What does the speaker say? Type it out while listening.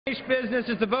Unfinished business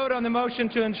is the vote on the motion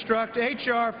to instruct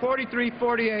H.R.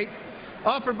 4348,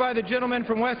 offered by the gentleman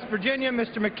from West Virginia,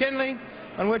 Mr. McKinley,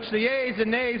 on which the yeas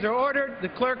and nays are ordered. The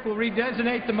clerk will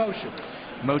redesignate the motion.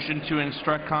 Motion to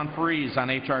instruct conferees on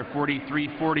H.R.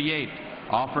 4348,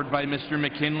 offered by Mr.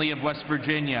 McKinley of West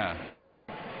Virginia.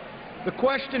 The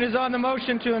question is on the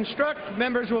motion to instruct.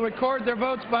 Members will record their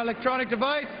votes by electronic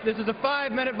device. This is a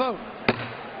 5-minute vote.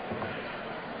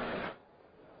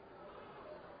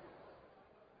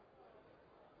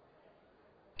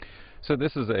 So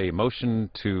this is a motion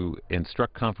to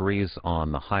instruct conferees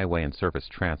on the Highway and Surface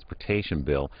Transportation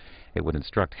Bill. It would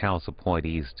instruct House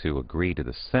appointees to agree to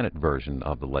the Senate version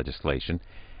of the legislation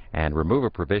and remove a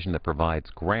provision that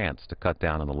provides grants to cut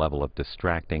down on the level of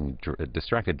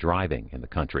distracted driving in the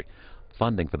country.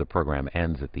 Funding for the program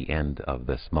ends at the end of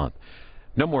this month.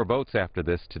 No more votes after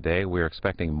this today. We're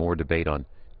expecting more debate on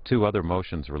two other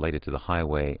motions related to the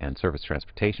Highway and Surface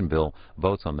Transportation Bill.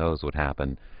 Votes on those would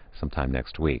happen sometime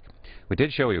next week. We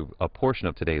did show you a portion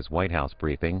of today's White House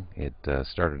briefing. It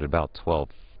started at about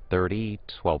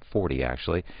 12:40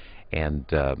 actually, and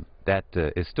that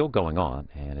is still going on,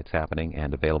 and it's happening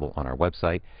and available on our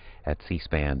website at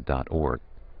cspan.org.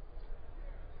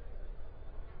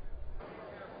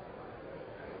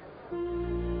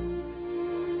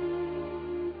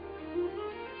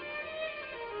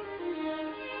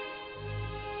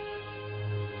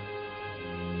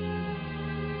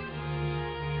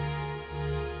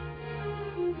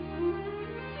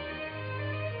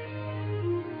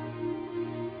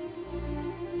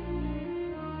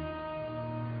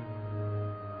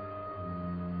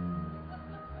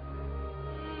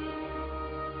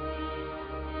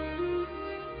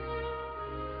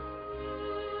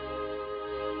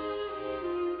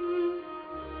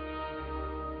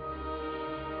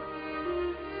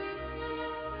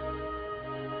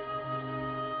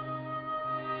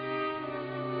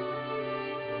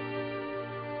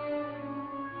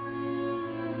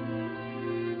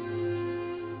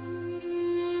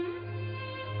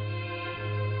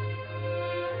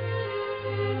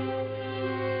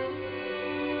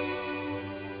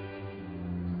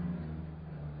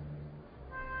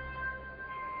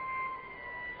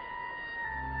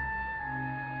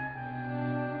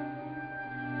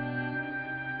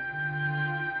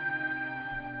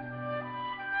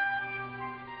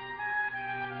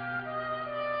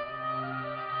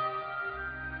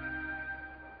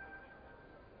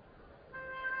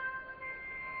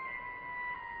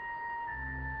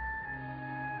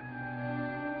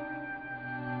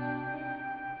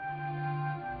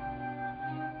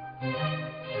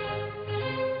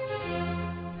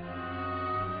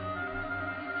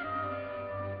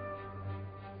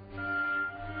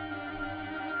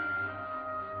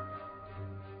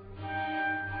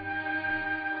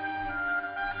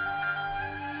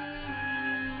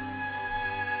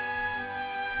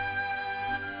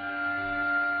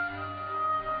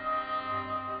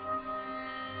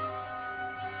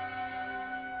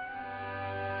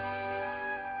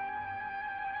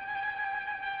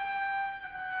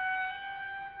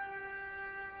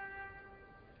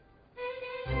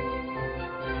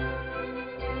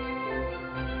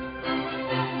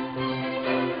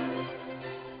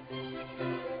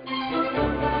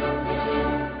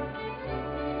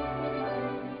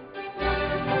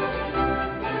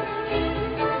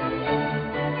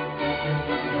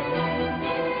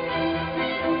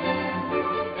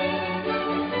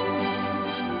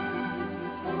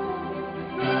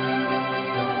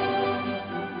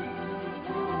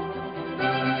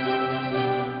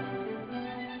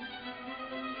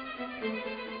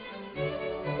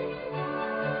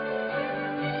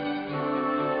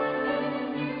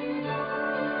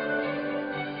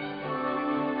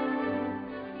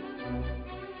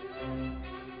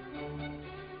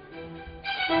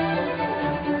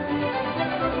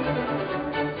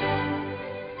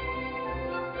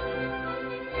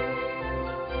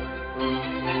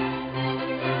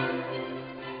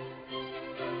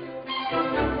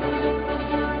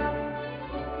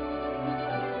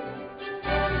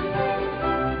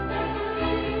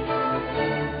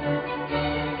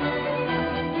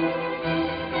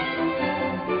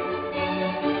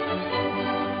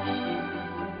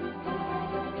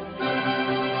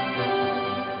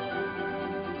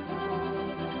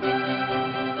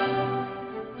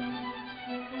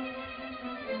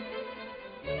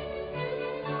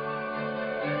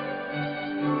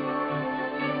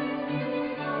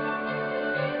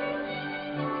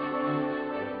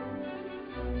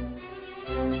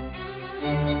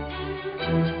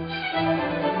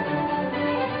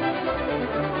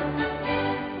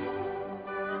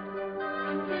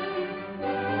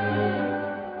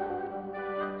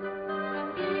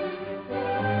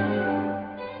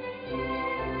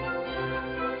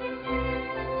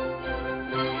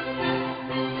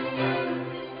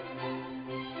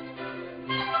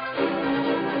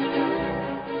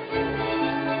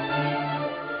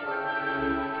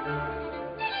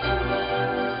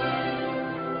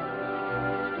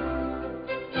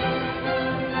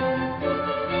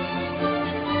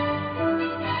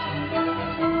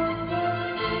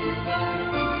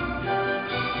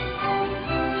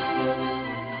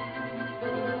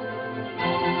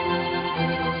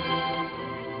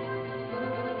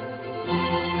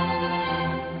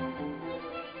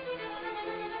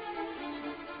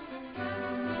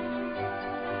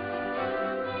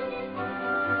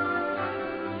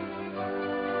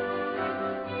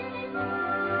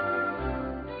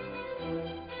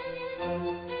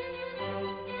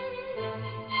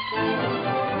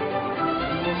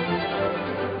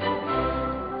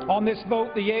 On this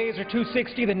vote, the yeas are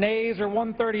 260, the nays are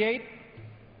 138.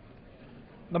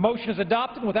 The motion is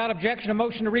adopted. Without objection, a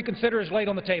motion to reconsider is laid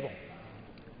on the table.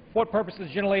 For what purpose does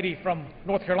the gentlelady from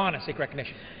North Carolina seek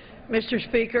recognition? Mr.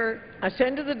 Speaker, I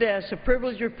send to the desk a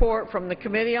privileged report from the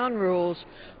Committee on Rules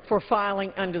for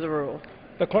filing under the rule.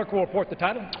 The clerk will report the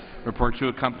title. Report to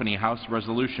accompany House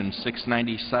Resolution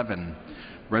 697,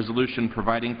 resolution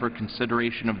providing for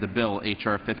consideration of the bill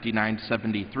H.R.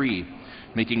 5973,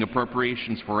 making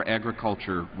appropriations for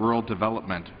agriculture, rural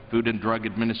development, Food and Drug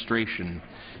Administration,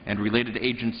 and related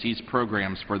agencies'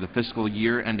 programs for the fiscal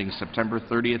year ending September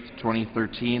 30th,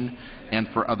 2013, and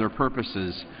for other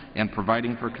purposes, and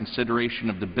providing for consideration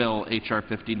of the bill H.R.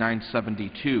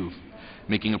 5972,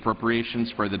 making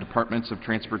appropriations for the Departments of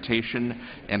Transportation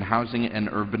and Housing and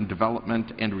Urban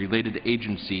Development and related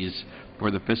agencies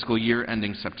for the fiscal year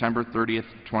ending September 30th,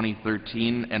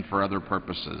 2013, and for other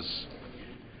purposes.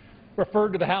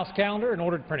 Referred to the House calendar and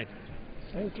ordered printed.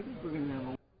 Thank you.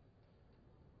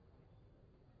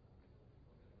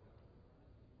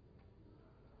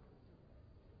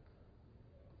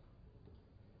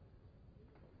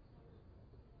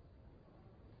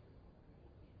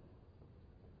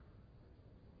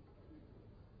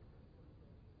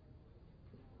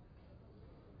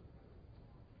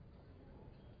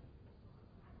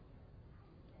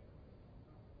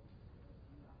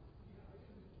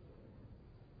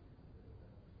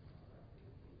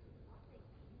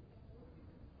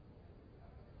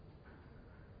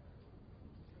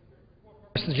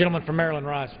 The gentleman from Maryland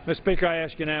rise. Mr. Speaker, I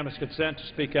ask unanimous consent to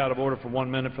speak out of order for 1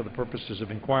 minute for the purposes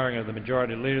of inquiring of the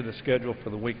Majority Leader the schedule for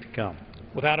the week to come.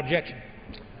 Without objection.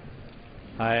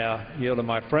 I yield to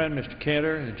my friend, Mr.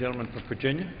 Cantor, the gentleman from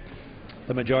Virginia,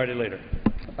 the Majority Leader.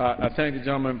 I thank the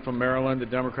gentleman from Maryland, the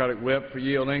Democratic whip, for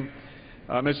yielding.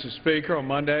 Mr. Speaker, on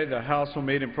Monday, the House will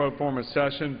meet in pro forma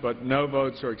session, but no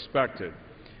votes are expected.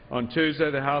 On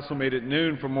Tuesday, the House will meet at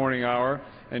noon for morning hour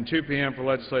and 2 p.m. for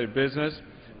legislative business.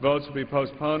 Votes will be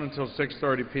postponed until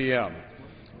 6:30 p.m.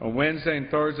 On Wednesday and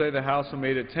Thursday, the House will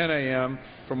meet at 10 a.m.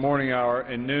 for morning hour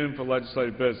and noon for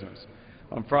legislative business.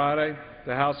 On Friday,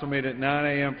 the House will meet at 9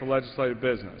 a.m. for legislative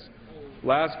business.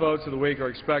 Last votes of the week are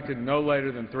expected no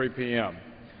later than 3 p.m.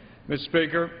 Mr.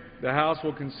 Speaker, the House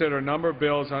will consider a number of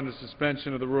bills under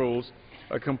suspension of the rules,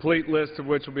 a complete list of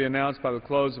which will be announced by the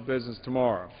close of business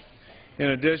tomorrow.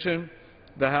 In addition,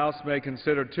 the House may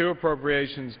consider 2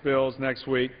 appropriations bills next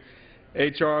week,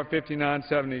 H.R.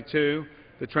 5972,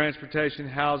 the Transportation,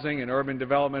 Housing, and Urban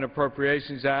Development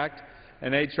Appropriations Act,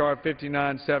 and H.R.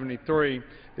 5973,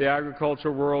 the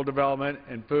Agricultural, Rural Development,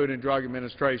 and Food and Drug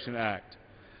Administration Act.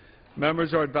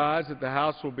 Members are advised that the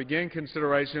House will begin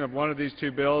consideration of one of these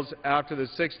 2 bills after the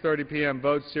 6:30 p.m.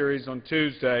 vote series on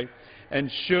Tuesday and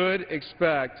should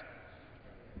expect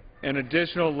an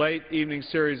additional late evening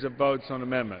series of votes on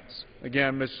amendments.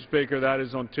 Again, Mr. Speaker, that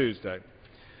is on Tuesday.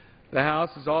 The House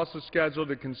is also scheduled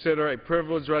to consider a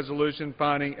privileged resolution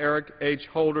finding Eric H.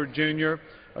 Holder, Jr.,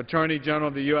 Attorney General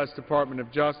of the U.S. Department of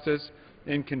Justice,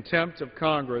 in contempt of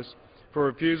Congress for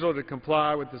refusal to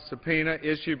comply with the subpoena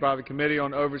issued by the Committee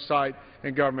on Oversight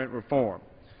and Government Reform.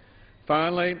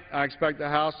 Finally, I expect the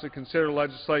House to consider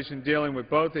legislation dealing with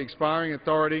both the expiring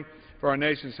authority for our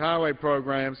nation's highway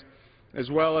programs as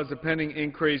well as the pending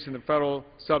increase in the federal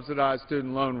subsidized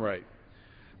student loan rate.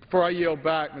 Before I yield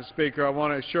back, Mr. Speaker, I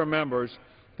want to assure members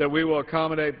that we will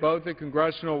accommodate both the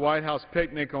Congressional White House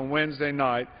picnic on Wednesday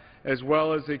night as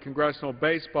well as the Congressional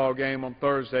baseball game on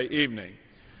Thursday evening.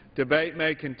 Debate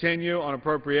may continue on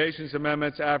appropriations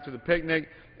amendments after the picnic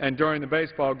and during the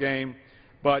baseball game,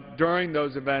 but during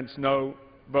those events, no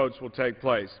votes will take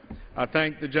place. I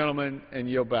thank the gentleman and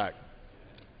yield back.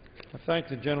 I thank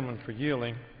the gentleman for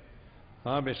yielding.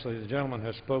 Obviously, the gentleman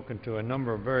has spoken to a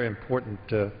number of very important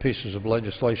pieces of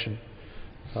legislation,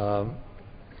 and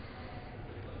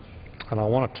I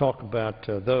want to talk about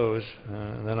those,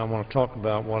 and then I want to talk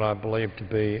about what I believe to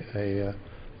be a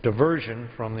diversion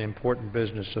from the important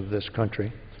business of this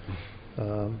country.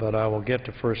 But I will get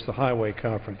to first the Highway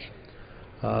Conference.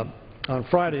 On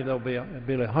Friday, there will be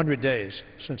 100 days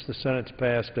since the Senate's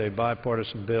passed a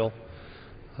bipartisan bill,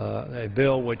 a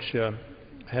bill which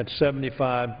had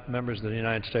 75 members of the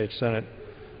United States Senate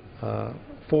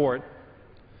for it.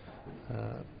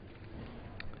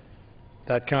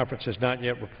 That conference has not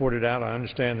yet reported out. I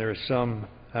understand there is some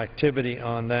activity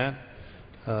on that.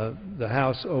 The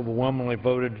House overwhelmingly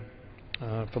voted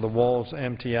for the Walls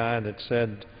MTI that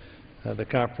said the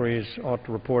conferees ought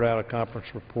to report out a conference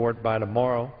report by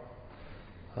tomorrow.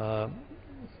 I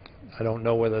don't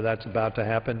know whether that's about to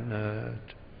happen.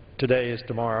 Today is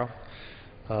tomorrow.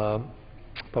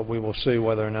 But we will see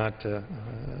whether or not it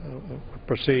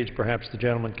proceeds. Perhaps the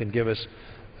gentleman can give us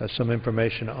some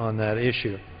information on that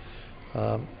issue.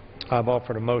 I've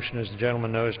offered a motion, as the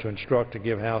gentleman knows, to instruct to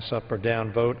give House up or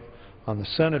down vote on the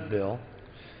Senate bill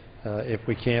if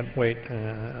we can't wait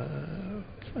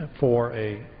for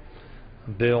a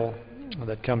bill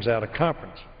that comes out of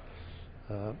conference.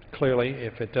 Clearly,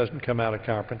 if it doesn't come out of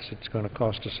conference, it's going to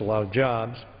cost us a lot of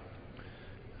jobs.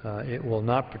 It will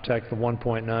not protect the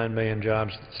 1.9 million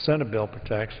jobs that the Senate bill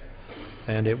protects,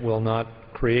 and it will not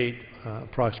create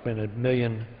approximately 1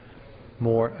 million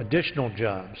more additional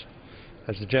jobs.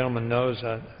 As the gentleman knows,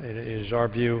 it is our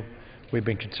view we've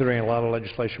been considering a lot of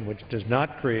legislation which does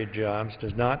not create jobs,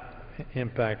 does not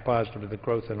impact positively the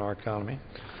growth in our economy,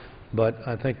 but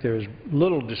I think there is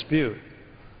little dispute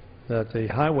that the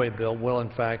highway bill will in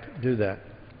fact do that.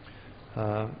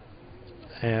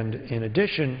 And in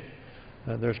addition,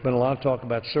 there's been a lot of talk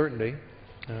about certainty.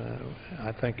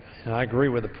 I think, and I agree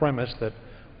with the premise that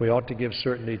we ought to give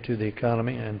certainty to the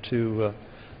economy and to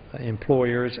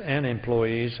employers and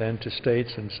employees and to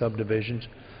states and subdivisions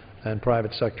and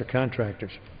private sector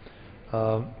contractors.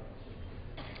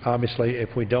 Obviously,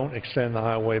 if we don't extend the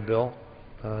highway bill,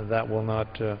 that will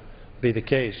not be the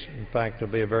case. In fact, there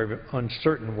will be a very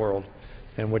uncertain world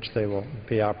in which they will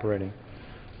be operating.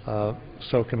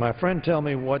 So can my friend tell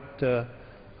me what the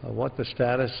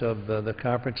status of the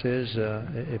conference is,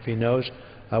 if he knows?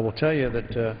 I will tell you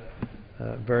that,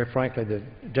 very frankly, the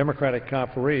Democratic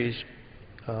conferees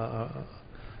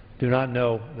do not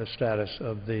know the status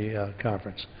of the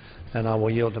conference, and I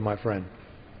will yield to my friend.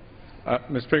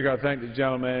 Mr. Speaker, I thank the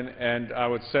gentleman, and I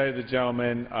would say to the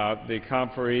gentleman, the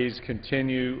conferees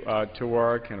continue to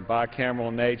work in a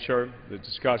bicameral nature. The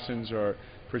discussions are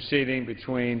proceeding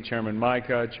between Chairman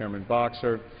Mica, Chairman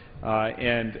Boxer,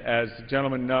 and as the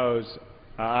gentleman knows,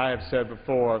 I have said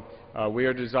before, we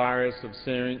are desirous of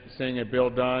seeing a bill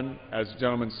done, as the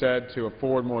gentleman said, to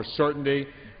afford more certainty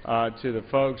to the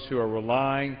folks who are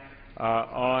relying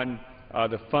on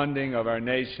the funding of our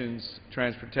nation's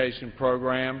transportation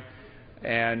program.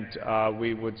 And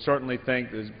we would certainly think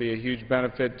there would be a huge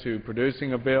benefit to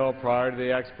producing a bill prior to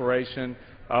the expiration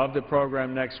of the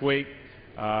program next week.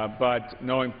 But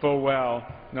knowing full well,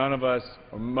 none of us,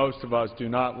 or most of us, do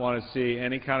not want to see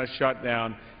any kind of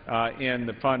shutdown in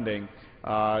the funding,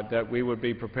 that we would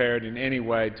be prepared in any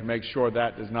way to make sure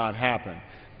that does not happen.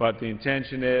 But the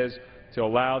intention is to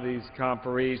allow these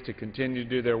conferees to continue to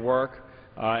do their work,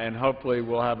 and hopefully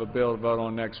we'll have a bill to vote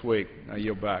on next week. I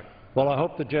yield back. Well,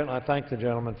 I thank the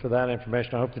gentleman for that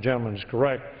information. I hope the gentleman is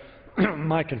correct.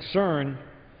 My concern,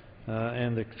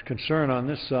 and the concern on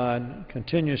this side,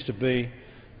 continues to be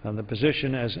the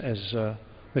position as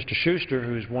Mr. Schuster,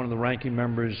 who is one of the ranking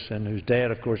members and whose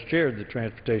dad, of course, chaired the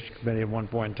Transportation Committee at one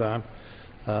point in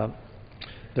time.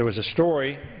 There was a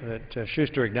story that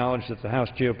Schuster acknowledged that the House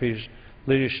GOP's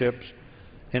leadership's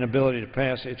inability to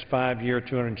pass its 5-year,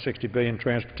 $260 billion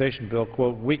transportation bill,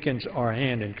 quote, weakens our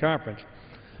hand in conference.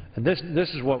 And this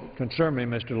is what concerned me,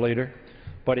 Mr. Leader.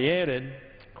 But he added,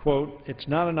 quote, it's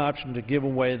not an option to give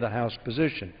away the House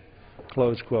position,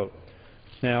 close quote.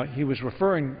 Now, he was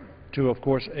referring to, of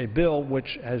course, a bill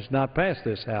which has not passed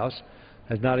this House,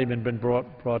 has not even been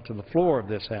brought to the floor of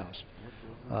this House.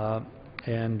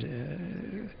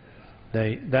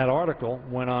 That article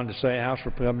went on to say House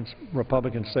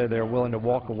Republicans say they are willing to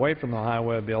walk away from the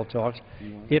highway bill talks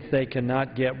if they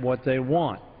cannot get what they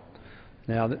want.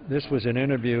 Now, this was an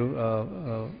interview.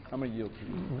 I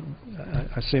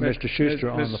see Mr.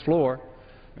 Schuster on the floor,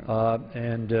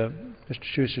 and Mr.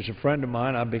 Schuster's a friend of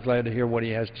mine. I'd be glad to hear what he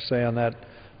has to say on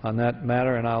that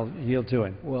matter, and I'll yield to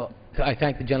him. Well, I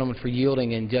thank the gentleman for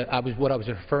yielding, and what I was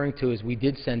referring to is we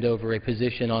did send over a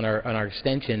position on our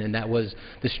extension, and that was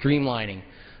the streamlining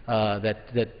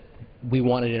that we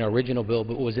wanted in our original bill,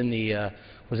 but was in the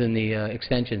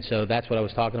extension. So that's what I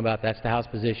was talking about. That's the House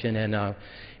position, and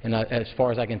as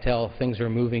far as I can tell, things are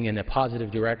moving in a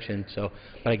positive direction. So,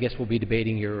 but I guess we'll be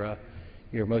debating your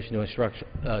motion to instruct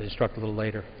a little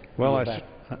later. Well,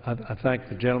 I thank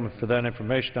the gentleman for that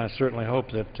information. I certainly hope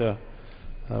that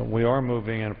we are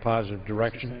moving in a positive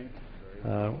direction,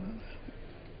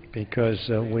 because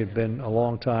we've been a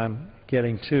long time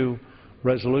getting to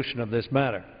resolution of this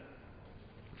matter.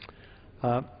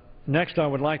 Next, I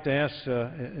would like to ask,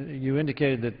 you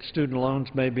indicated that student loans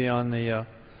may be on the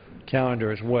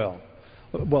calendar as well.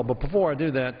 Well, but before I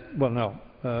do that, well,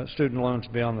 no, student loans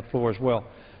be on the floor as well.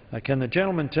 Can the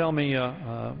gentleman tell me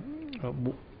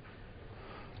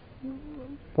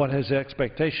what his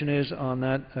expectation is on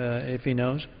that, if he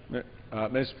knows?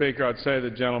 Mr. Speaker, I'd say to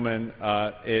the gentleman,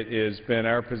 it has been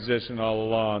our position all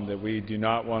along that we do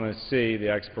not want to see the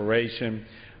expiration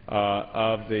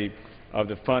of the of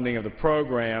the funding of the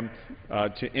program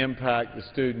to impact the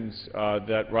students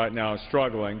that right now are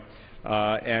struggling.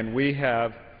 And we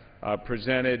have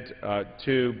presented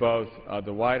to both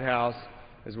the White House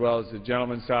as well as the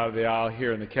gentleman's side of the aisle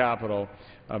here in the Capitol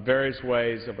various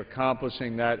ways of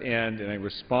accomplishing that end in a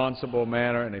responsible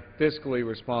manner, in a fiscally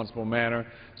responsible manner,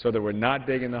 so that we're not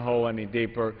digging the hole any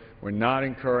deeper, we're not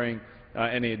incurring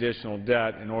any additional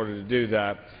debt in order to do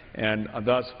that, and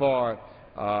thus far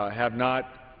have not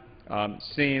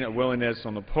seen a willingness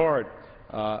on the part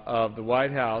of the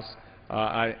White House.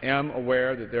 I am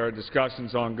aware that there are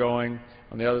discussions ongoing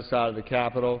on the other side of the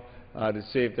Capitol to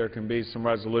see if there can be some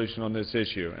resolution on this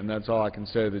issue. And that's all I can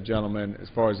say to the gentleman as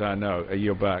far as I know. I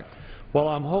yield back. Well,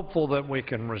 I'm hopeful that we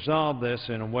can resolve this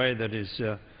in a way that is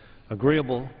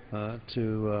agreeable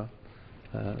to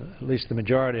at least the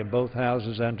majority of both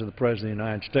houses and to the President of the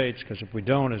United States, because if we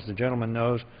don't, as the gentleman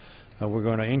knows, we're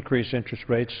going to increase interest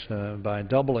rates by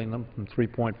doubling them from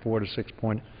 3.4 to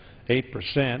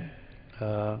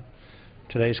 6.8%.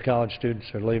 Today's college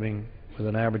students are leaving with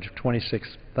an average of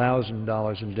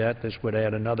 $26,000 in debt. This would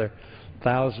add another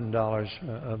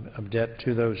 $1,000 of debt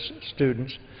to those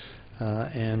students.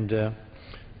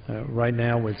 Right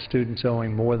now, with students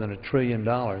owing more than $1 trillion,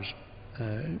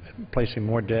 placing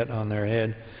more debt on their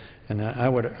head, and I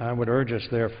would urge us,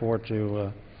 therefore,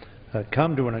 to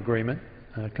come to an agreement,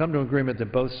 that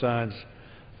both sides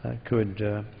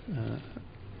could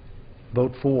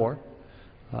vote for.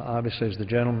 Obviously, as the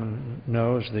gentleman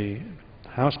knows, the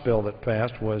House bill that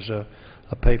passed was a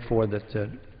pay-for that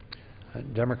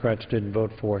Democrats didn't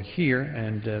vote for here,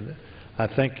 and I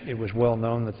think it was well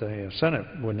known that the Senate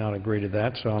would not agree to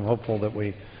that, so I'm hopeful that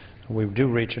we do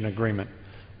reach an agreement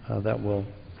that will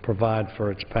provide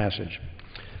for its passage.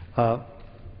 Now,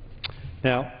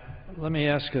 let me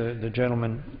ask the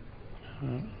gentleman,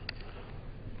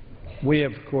 we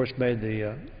have, of course, made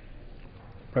the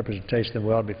representation that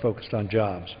we ought to be focused on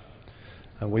jobs.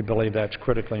 We believe that's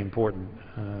critically important,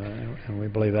 and we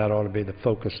believe that ought to be the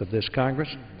focus of this Congress.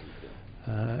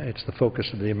 It's the focus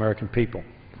of the American people.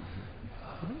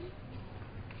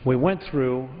 We went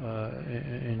through,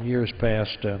 in years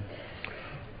past,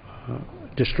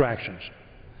 distractions.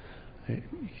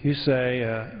 You say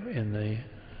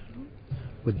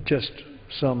with just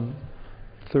some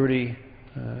 30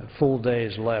 full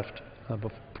days left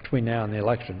between now and the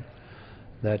election,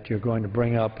 that you're going to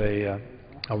bring up a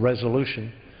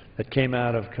resolution that came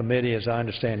out of committee, as I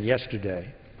understand,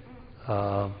 yesterday,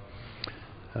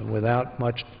 without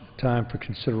much time for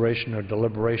consideration or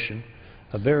deliberation,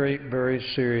 a very, very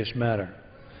serious matter.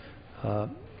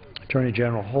 Attorney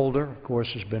General Holder, of course,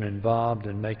 has been involved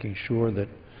in making sure that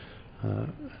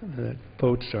that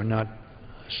votes are not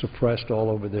suppressed all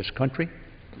over this country.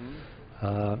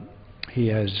 He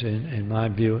has, in my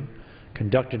view,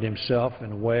 conducted himself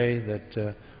in a way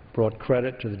that brought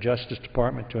credit to the Justice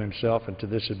Department, to himself, and to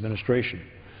this administration.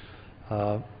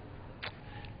 I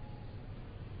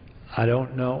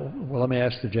don't know. Well, let me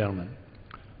ask the gentleman.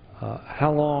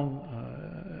 How long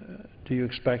do you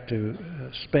expect to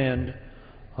spend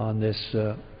on this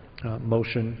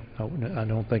motion? I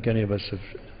don't think any of us have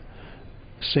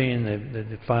seen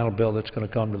the final bill that's going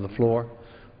to come to the floor,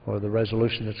 or the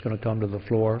resolution that's going to come to the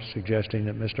floor suggesting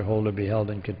that Mr. Holder be held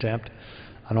in contempt.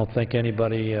 I don't think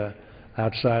anybody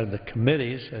outside of the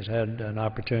committees has had an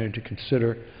opportunity to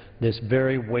consider this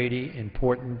very weighty,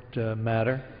 important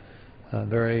matter,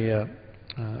 very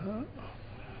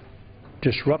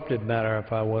disruptive matter,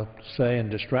 if I will say,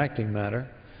 and distracting matter.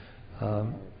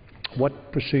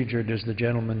 What procedure does the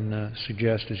gentleman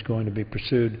suggest is going to be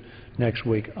pursued next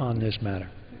week on this matter?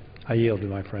 I yield to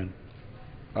my friend.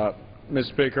 Mr.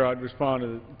 Speaker, I'd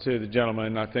respond to the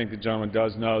gentleman. I think the gentleman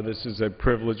does know this is a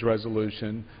privileged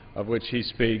resolution of which he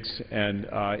speaks, and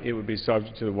it would be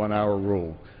subject to the 1-hour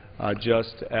rule,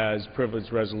 just as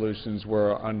privileged resolutions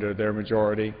were under their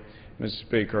majority, Mr.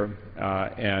 Speaker,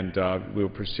 and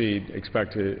we'll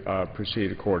expect to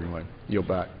proceed accordingly. Yield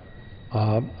back.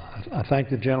 I thank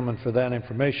the gentleman for that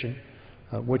information,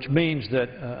 which means that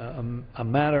a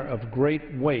matter of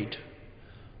great weight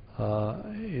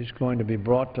is going to be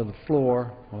brought to the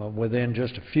floor within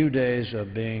just a few days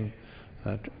of being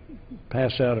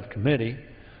passed out of committee,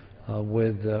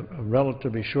 with a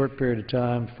relatively short period of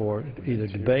time for either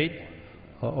debate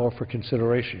or for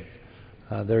consideration.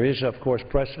 There is, of course,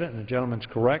 precedent, and the gentleman's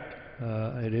correct.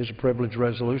 It is a privileged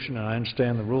resolution, and I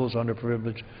understand the rules under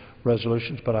privileged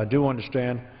resolutions, but I do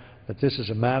understand that this is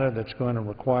a matter that's going to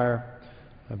require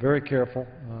a very careful,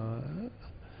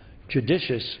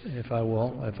 judicious,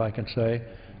 if I can say,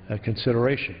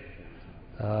 consideration.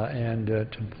 And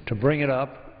to bring it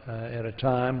up at a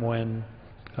time when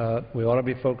we ought to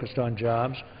be focused on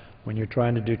jobs, when you're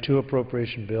trying to do two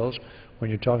appropriation bills, when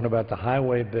you're talking about the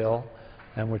highway bill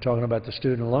and we're talking about the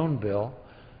student loan bill,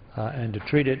 and to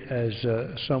treat it as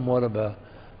somewhat of a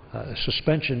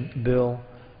suspension bill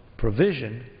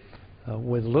provision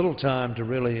with little time to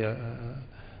really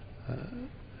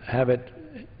have it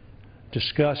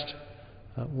discussed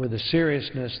with the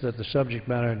seriousness that the subject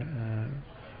matter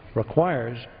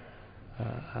requires,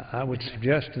 I would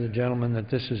suggest to the gentleman that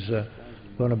this is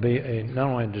going to be not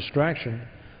only a distraction,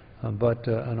 but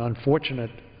an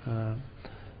unfortunate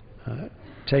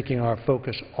taking our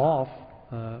focus off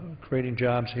creating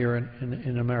jobs here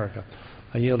in America.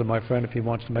 I yield to my friend if he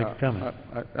wants to make a comment.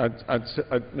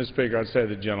 Mr. Speaker, I'd say to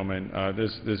the gentleman,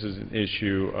 this is an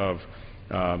issue of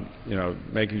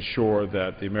making sure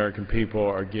that the American people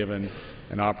are given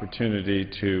an opportunity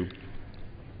to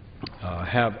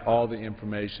have all the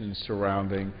information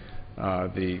surrounding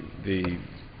the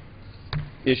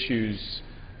issues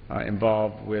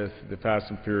involved with the Fast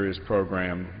and Furious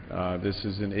program. This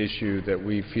is an issue that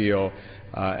we feel,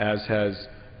 as has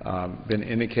been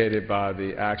indicated by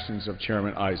the actions of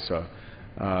Chairman Issa,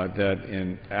 that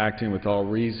in acting with all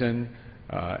reason,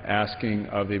 asking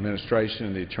of the administration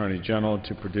and the Attorney General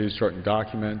to produce certain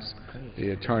documents,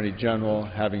 the Attorney General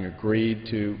having agreed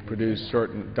to produce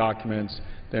certain documents,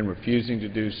 then refusing to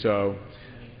do so.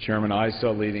 Chairman Issa,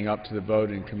 leading up to the vote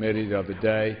in committee the other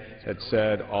day, had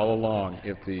said all along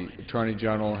if the Attorney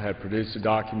General had produced the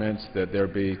documents that there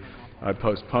be a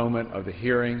postponement of the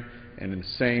hearing. And in the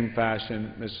same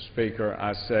fashion, Mr. Speaker,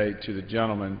 I say to the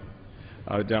gentleman,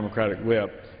 the Democratic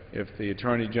whip, if the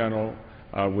Attorney General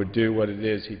would do what it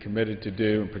is he committed to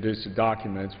do and produce the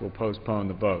documents, we'll postpone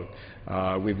the vote.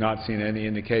 We've not seen any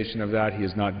indication of that. He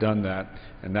has not done that,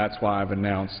 and that's why I've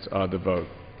announced the vote.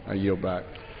 I yield back.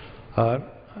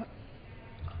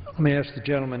 Let me ask the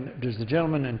gentleman, does the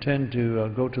gentleman intend to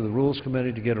go to the Rules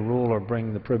Committee to get a rule or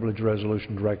bring the privilege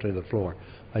resolution directly to the floor?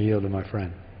 I yield to my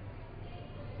friend.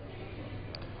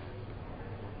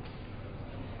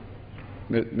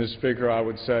 Mr. Speaker, I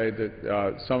would say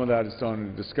that some of that is done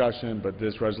in discussion, but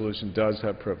this resolution does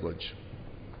have privilege.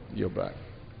 Yield back.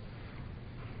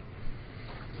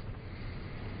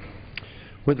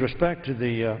 With respect to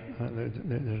there's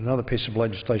another piece of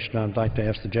legislation I'd like to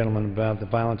ask the gentleman about, the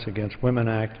Violence Against Women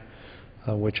Act,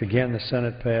 which again the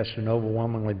Senate passed in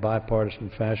overwhelmingly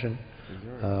bipartisan fashion,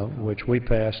 which we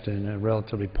passed in a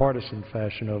relatively partisan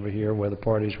fashion over here where the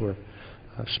parties were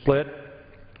split.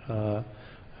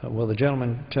 Will the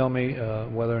gentleman tell me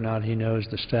whether or not he knows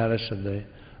the status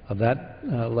of that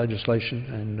legislation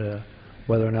and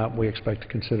whether or not we expect to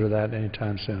consider that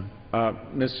anytime soon?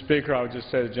 Mr. Speaker, I would just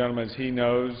say to the gentleman, as he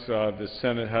knows, the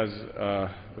Senate has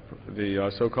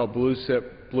the so-called blue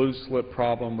slip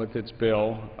problem with its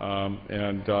bill,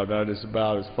 and that is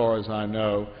about as far as I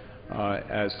know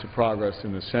as to progress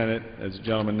in the Senate. As the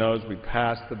gentleman knows, we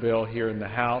passed the bill here in the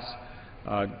House,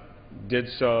 did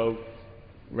so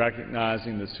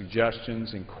recognizing the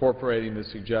suggestions, incorporating the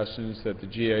suggestions that the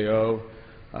GAO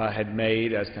had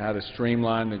made as to how to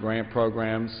streamline the grant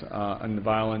programs and the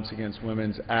Violence Against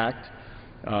Women's Act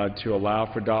to allow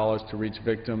for dollars to reach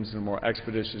victims in a more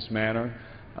expeditious manner.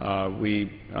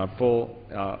 We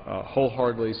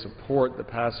wholeheartedly support the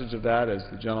passage of that, as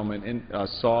the gentleman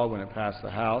saw when it passed the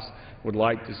House. Would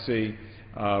like to see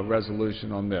a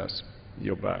resolution on this.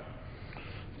 Yield back.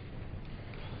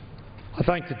 I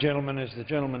thank the gentleman. As the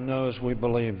gentleman knows, we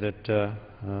believe that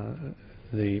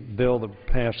the bill that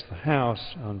passed the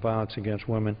House on violence against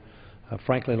women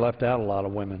frankly left out a lot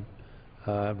of women,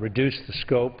 reduced the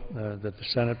scope that the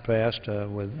Senate passed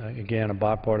with, again, a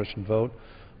bipartisan vote,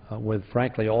 with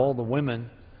frankly all the women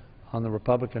on the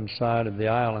Republican side of the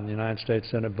aisle in the United States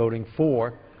Senate voting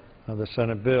for the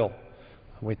Senate bill.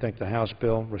 We think the House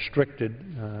bill restricted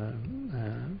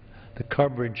the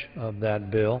coverage of that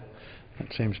bill. It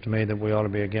seems to me that we ought to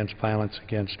be against violence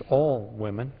against all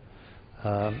women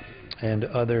and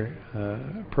other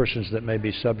persons that may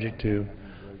be subject to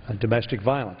domestic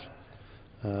violence,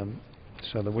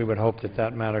 so that we would hope that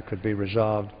that matter could be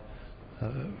resolved,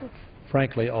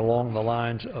 frankly, along the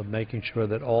lines of making sure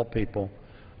that all people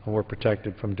were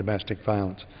protected from domestic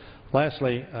violence.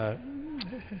 Lastly,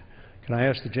 can I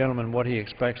ask the gentleman what he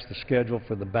expects the schedule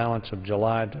for the balance of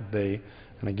July to be?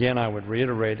 And again, I would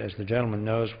reiterate, as the gentleman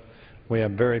knows, we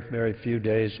have very, very few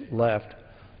days left,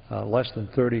 less than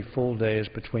 30 full days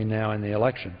between now and the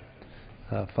election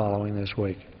following this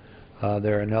week.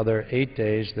 There are another 8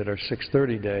 days that are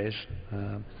 630 days,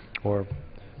 or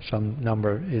some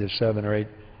number, either 7 or 8,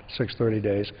 630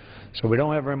 days. So we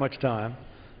don't have very much time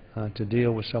to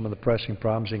deal with some of the pressing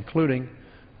problems, including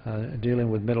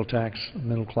dealing with middle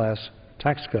class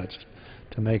tax cuts.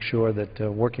 to make sure that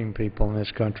working people in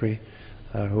this country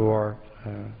who are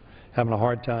having a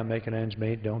hard time making ends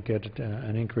meet don't get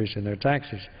an increase in their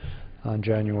taxes on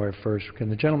January 1st. Can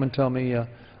the gentleman tell me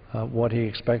what he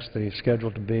expects the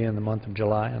schedule to be in the month of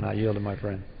July? And I yield to my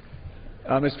friend.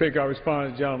 Mr. Speaker, I respond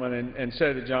to the gentleman and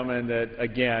say to the gentleman that,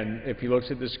 again, if he looks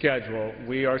at the schedule,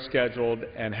 we are scheduled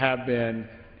and have been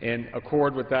in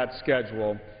accord with that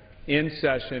schedule in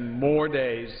session more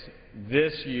days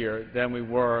this year than we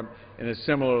were in a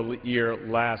similar year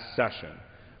last session.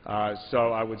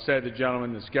 So I would say to the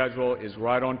gentleman the schedule is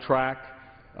right on track.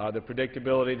 The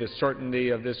predictability, the certainty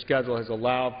of this schedule has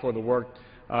allowed for the work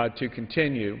to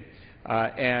continue,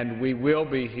 and we will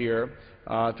be here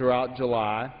throughout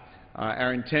July.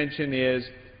 Our intention is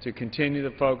to continue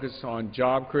to focus on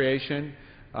job creation.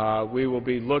 We will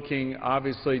be looking,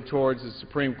 obviously, towards the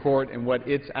Supreme Court and what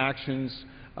its actions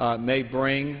may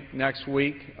bring next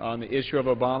week on the issue of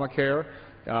Obamacare.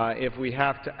 If we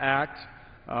have to act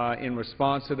in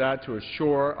response to that to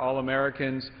assure all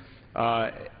Americans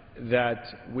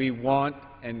that we want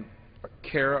and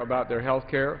care about their health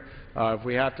care, if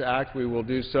we have to act, we will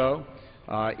do so.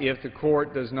 If the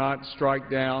court does not strike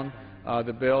down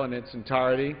the bill in its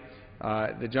entirety,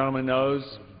 the gentleman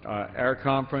knows our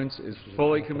conference is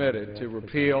fully committed to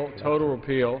repeal, total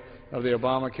repeal of the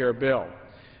Obamacare bill.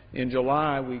 In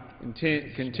July, we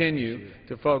continue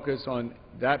to focus on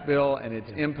that bill and its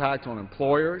impact on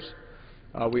employers.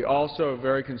 We also are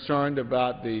very concerned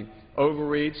about the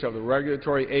overreach of the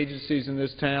regulatory agencies in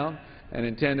this town and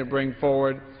intend to bring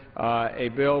forward a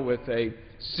bill with a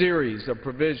series of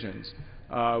provisions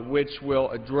which will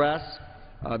address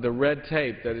the red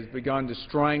tape that has begun to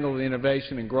strangle the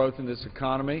innovation and growth in this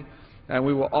economy. And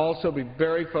we will also be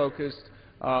very focused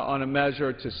on a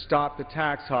measure to stop the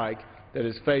tax hike that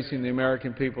is facing the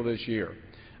American people this year.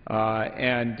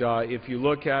 If you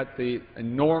look at the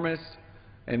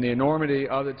enormity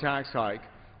of the tax hike,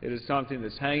 it is something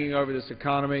that's hanging over this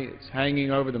economy. It's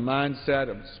hanging over the mindset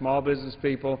of small business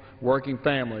people, working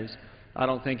families. I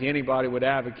don't think anybody would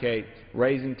advocate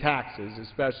raising taxes,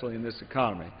 especially in this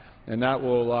economy. And that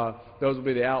will, those will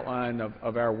be the outline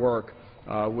of our work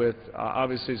with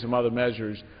obviously some other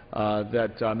measures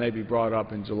that may be brought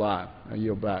up in July. I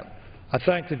yield back. I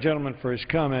thank the gentleman for his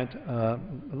comment.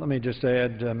 Let me just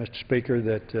add, Mr. Speaker,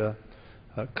 that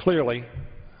clearly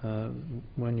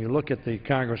when you look at the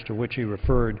Congress to which he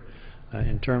referred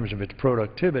in terms of its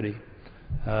productivity,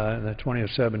 in the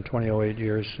 2007-2008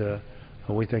 years,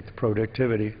 we think the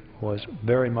productivity was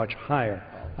very much higher.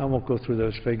 I won't go through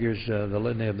those figures, the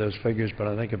litany of those figures, but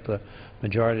I think if the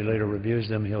majority leader reviews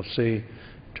them, he'll see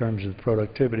in terms of the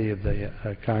productivity of the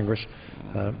Congress,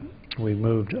 we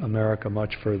moved America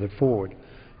much further forward.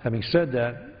 Having said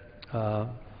that,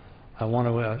 I want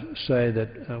to say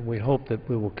that we hope that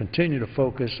we will continue to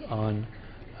focus on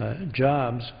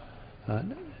jobs.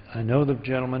 I know the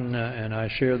gentleman, and I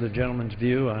share the gentleman's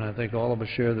view, and I think all of us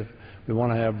share that we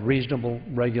want to have reasonable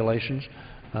regulations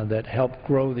that help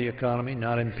grow the economy,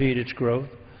 not impede its growth.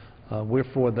 We're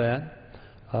for that.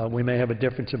 We may have a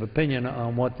difference of opinion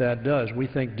on what that does. We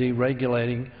think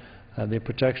deregulating the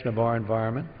protection of our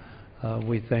environment,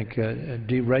 we think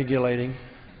deregulating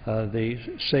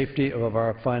the safety of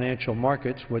our financial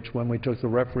markets, which when we took the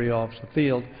referee off the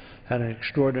field had an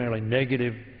extraordinarily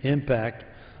negative impact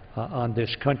on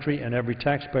this country and every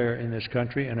taxpayer in this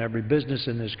country and every business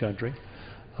in this country,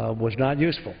 was not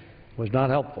useful, was not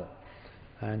helpful.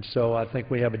 And so I think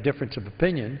we have a difference of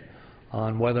opinion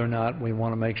on whether or not we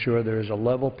want to make sure there is a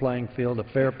level playing field, a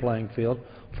fair playing field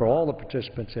for all the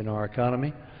participants in our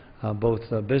economy, both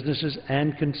businesses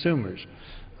and consumers.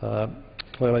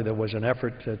 Clearly there was an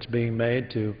effort that's being made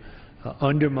to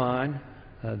undermine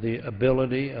the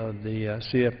ability of the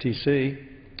CFTC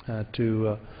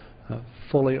to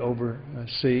fully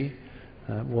oversee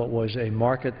what was a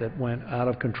market that went out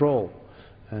of control,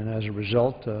 and as a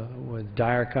result with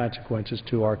dire consequences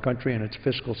to our country and its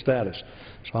fiscal status.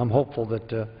 So I'm hopeful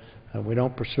that we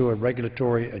don't pursue a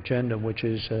regulatory agenda which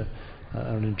is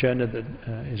an agenda that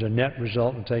is a net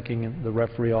result in taking the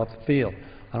referee off the field.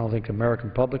 I don't think the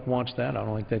American public wants that. I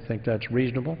don't think they think that's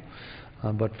reasonable.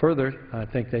 But further, I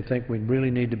think they think we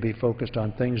really need to be focused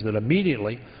on things that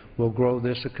immediately will grow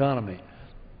this economy.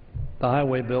 The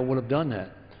highway bill would have done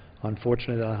that.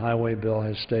 Unfortunately, the highway bill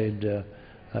has stayed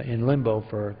in limbo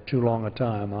for too long a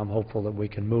time. I'm hopeful that we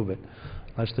can move it.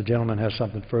 Unless the gentleman has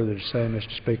something further to say,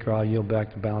 Mr. Speaker, I'll yield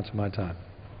back the balance of my time.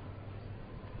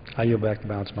 I yield back the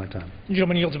balance of my time. The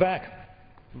gentleman yields back.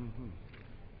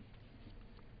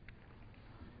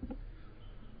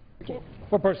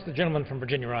 For purpose, the gentleman from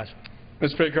Virginia rise.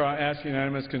 Mr. Speaker, I ask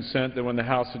unanimous consent that when the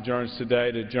House adjourns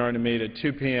today, to adjourn to meet at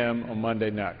 2 p.m. on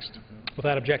Monday next.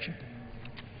 Without objection.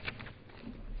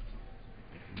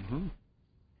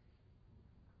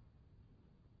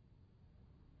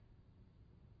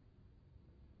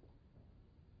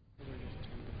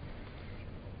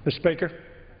 Mr. Speaker.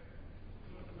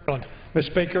 Mr.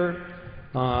 Speaker,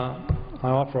 I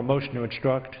offer a motion to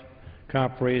instruct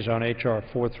conferees on H.R.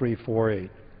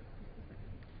 4348.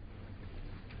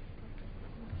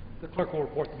 The clerk will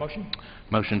report the motion.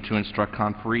 Motion to instruct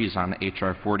conferees on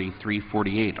H.R.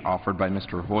 4348, offered by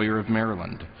Mr. Hoyer of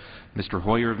Maryland. Mr.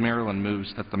 Hoyer of Maryland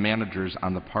moves that the managers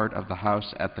on the part of the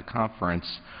House at the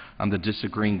conference on the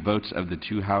disagreeing votes of the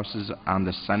two houses on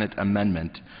the Senate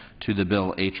amendment to the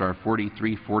bill H.R.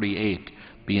 4348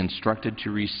 be instructed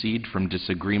to recede from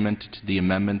disagreement to the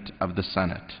amendment of the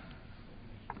Senate.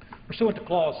 Pursuant to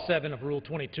Clause 7 of Rule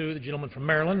 22, the gentleman from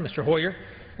Maryland, Mr. Hoyer,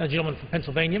 and the gentleman from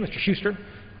Pennsylvania, Mr. Schuster,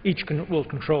 each will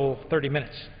control 30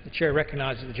 minutes. The Chair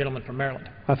recognizes the gentleman from Maryland.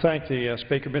 I thank the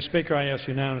Speaker. Mr. Speaker, I ask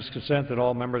unanimous consent that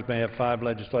all members may have 5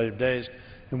 legislative days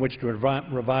in which to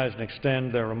revise and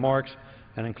extend their remarks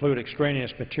and include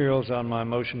extraneous materials on my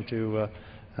motion to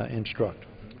instruct.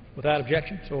 Without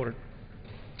objection, so ordered.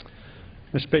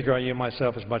 Mr. Speaker, I yield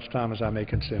myself as much time as I may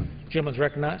consume. The gentleman is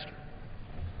recognized.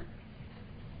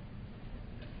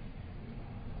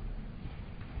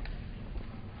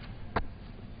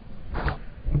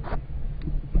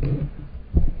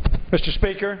 Mr.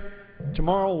 Speaker,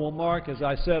 tomorrow will mark, as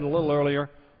I said a little earlier,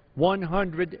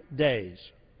 100 days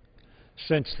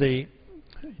since the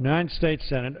United States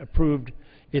Senate approved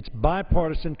its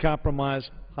bipartisan compromise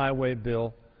highway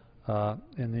bill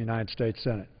in the United States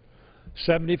Senate.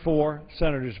 74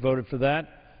 senators voted for that,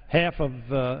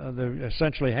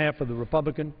 essentially half of the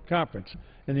Republican conference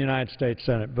in the United States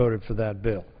Senate voted for that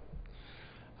bill.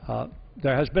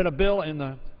 There has been a bill in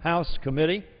the House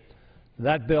committee.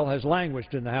 That bill has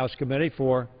languished in the House committee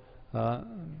for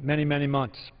many, many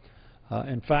months.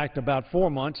 In fact, about 4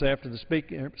 months after the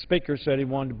Speaker said he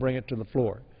wanted to bring it to the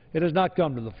floor. It has not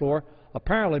come to the floor,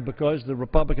 apparently because the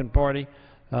Republican Party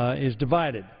is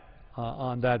divided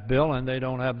on that bill, and they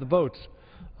don't have the votes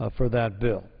for that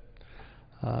bill.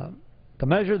 The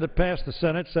measure that passed the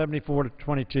Senate, 74 to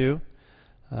 22,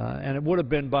 and it would have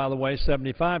been, by the way,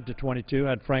 75 to 22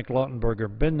 had Frank Lautenberger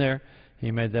been there. He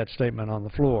made that statement on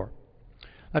the floor.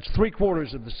 That's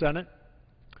 3/4 of the Senate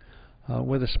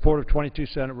with the support of 22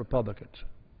 Senate Republicans.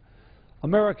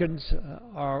 Americans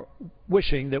are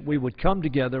wishing that we would come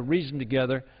together, reason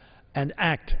together, and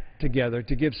act together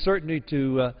to give certainty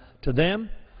to them,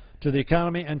 to the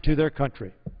economy, and to their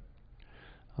country.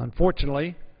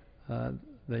 Unfortunately,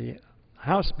 the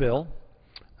House bill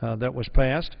that was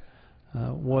passed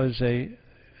was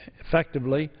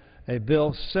effectively a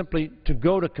bill simply to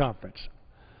go to conference.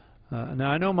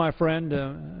 Now, I know my friend,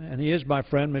 and he is my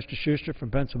friend, Mr. Schuster from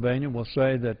Pennsylvania, will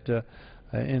say that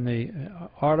in the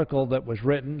article that was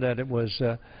written that it was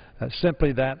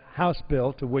simply that House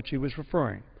bill to which he was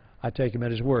referring. I take him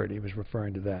at his word. He was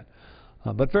referring to that.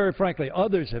 But very frankly,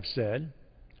 others have said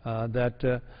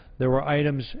that there were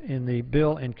items in the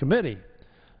bill in committee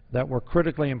that were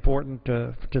critically important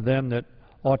to them that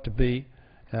ought to be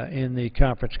in the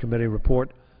conference committee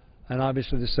report, and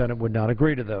obviously the Senate would not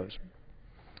agree to those.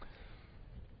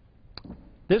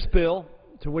 This bill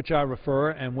to which I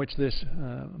refer and which this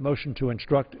motion to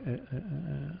instruct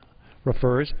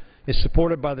refers is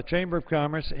supported by the Chamber of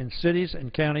Commerce in cities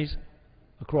and counties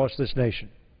across this nation.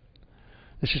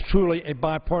 This is truly a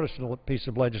bipartisan piece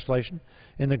of legislation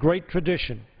in the great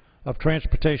tradition of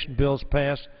transportation bills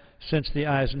passed since the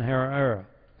Eisenhower era.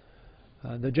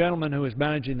 The gentleman who is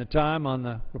managing the time on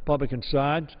the Republican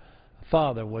side,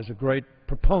 father, was a great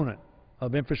proponent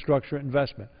of infrastructure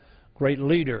investment, great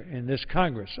leader in this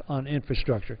Congress on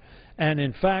infrastructure, and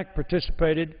in fact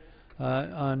participated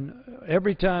on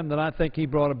every time that I think he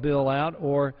brought a bill out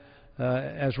or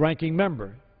as ranking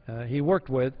member he worked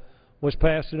with was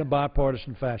passed in a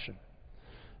bipartisan fashion.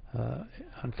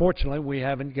 Unfortunately, we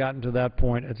haven't gotten to that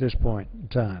point at this point in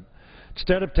time.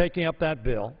 Instead of taking up that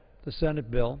bill, the Senate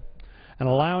bill, and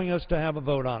allowing us to have a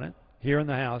vote on it here in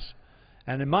the House,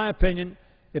 and in my opinion,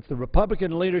 if the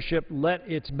Republican leadership let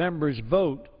its members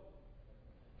vote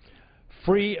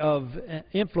free of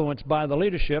influence by the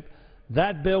leadership,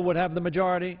 that bill would have the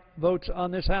majority votes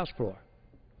on this House floor.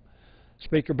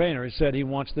 Speaker Boehner has said he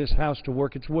wants this House to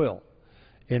work its will.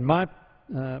 In my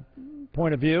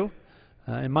point of view,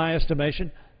 in my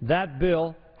estimation, that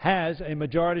bill has a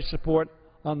majority support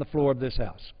on the floor of this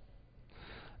House.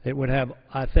 It would have,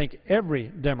 I think, every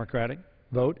Democratic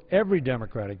vote,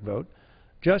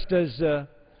 just as the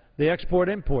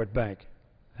Export-Import Bank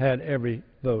had every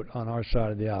vote on our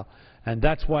side of the aisle. And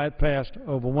that's why it passed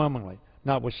overwhelmingly,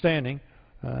 notwithstanding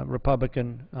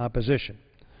Republican opposition.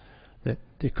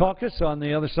 The caucus on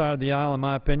the other side of the aisle, in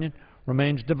my opinion,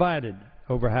 remains divided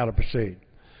over how to proceed.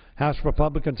 House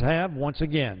Republicans have, once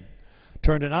again,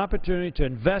 turned an opportunity to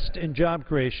invest in job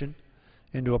creation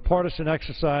into a partisan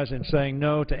exercise in saying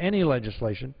no to any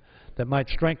legislation that might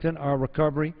strengthen our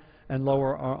recovery and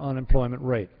lower our unemployment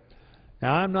rate.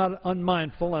 Now, I'm not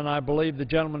unmindful, and I believe the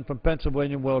gentleman from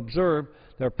Pennsylvania will observe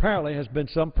there apparently has been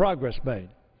some progress made.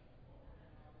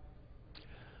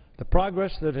 The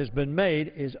progress that has been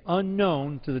made is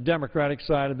unknown to the Democratic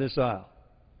side of this aisle.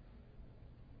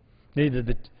 Neither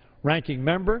the ranking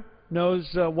member knows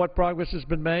what progress has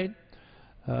been made,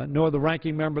 nor the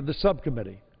ranking member of the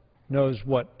subcommittee knows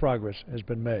what progress has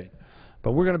been made.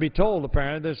 But we're going to be told,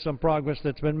 apparently, there's some progress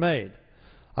that's been made.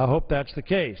 I hope that's the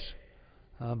case.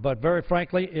 But very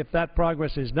frankly, if that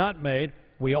progress is not made,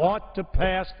 we ought to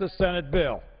pass the Senate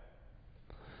bill.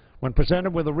 When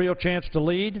presented with a real chance to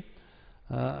lead,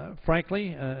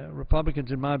 frankly,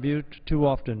 Republicans, in my view, too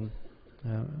often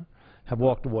have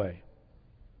walked away.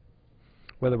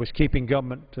 Whether it was keeping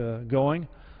government going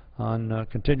on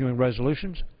continuing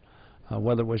resolutions,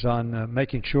 whether it was on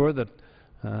making sure that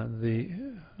the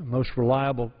most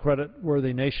reliable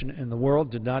credit-worthy nation in the world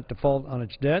did not default on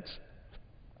its debts,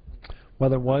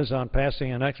 whether it was on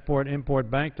passing an export-import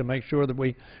bank to make sure that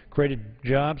we created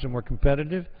jobs and were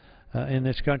competitive in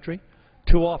this country.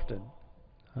 Too often,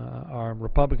 our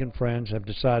Republican friends have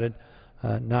decided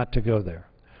not to go there.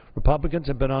 Republicans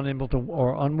have been unable to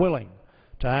or unwilling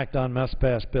to act on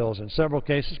must-pass bills. In several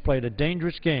cases, played a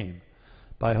dangerous game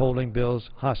by holding bills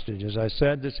hostage. As I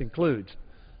said, this includes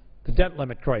the debt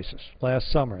limit crisis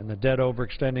last summer and the debt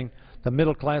overextending the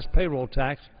middle-class payroll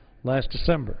tax last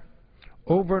December.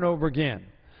 Over and over again,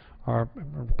 our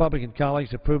Republican colleagues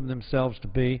have proven themselves to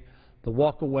be the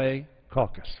walk-away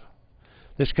caucus.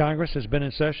 This Congress has been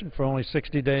in session for only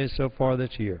 60 days so far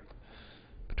this year.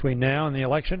 Between now and the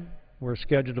election, we're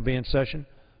scheduled to be in session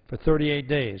for 38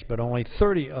 days, but only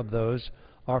 30 of those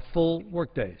are full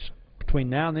work days. Between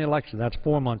now and the election, that's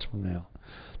 4 months from now.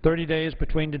 30 days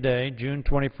between today, June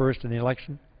 21st, and the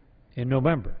election in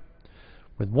November.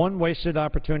 With one wasted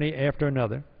opportunity after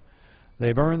another,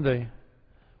 they've earned the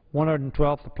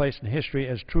 112th place in history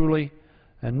as truly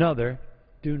another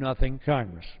do-nothing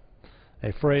Congress,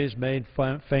 a phrase made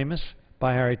famous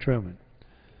by Harry Truman.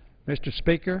 Mr.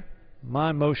 Speaker,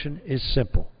 my motion is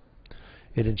simple.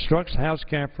 It instructs House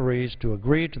conferees to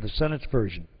agree to the Senate's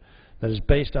version that is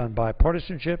based on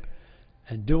bipartisanship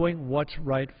and doing what's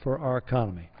right for our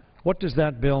economy. What does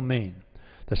that bill mean?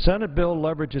 The Senate bill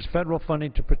leverages federal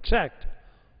funding to protect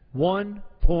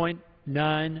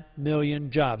 1.9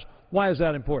 million jobs. Why is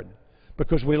that important?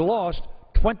 Because we lost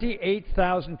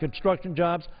 28,000 construction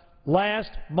jobs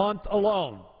last month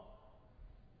alone.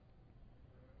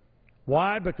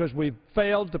 Why? Because we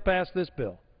failed to pass this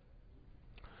bill.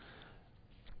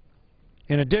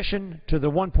 In addition to the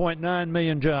 1.9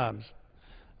 million jobs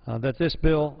that this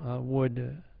bill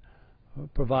would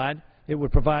provide, it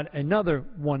would provide another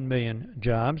 1 million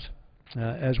jobs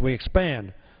as we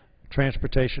expand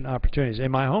transportation opportunities. In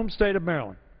my home state of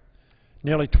Maryland,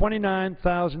 nearly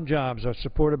 29,000 jobs are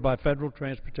supported by federal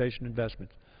transportation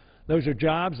investments. Those are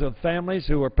jobs of families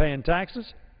who are paying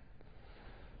taxes,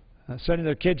 sending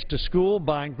their kids to school,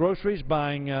 buying groceries,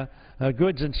 buying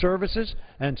goods and services,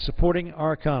 and supporting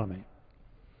our economy.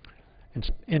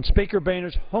 In Speaker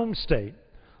Boehner's home state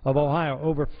of Ohio,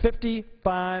 over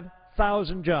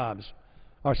 55,000 jobs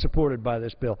are supported by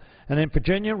this bill. And in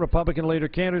Virginia, Republican leader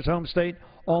Cantor's home state,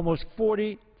 almost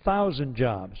 40,000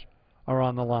 jobs are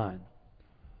on the line.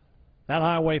 That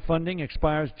highway funding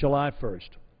expires July 1st,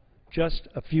 just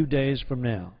a few days from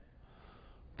now.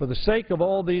 For the sake of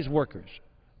all these workers,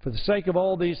 for the sake of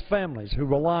all these families who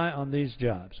rely on these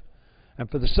jobs, and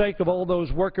for the sake of all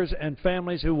those workers and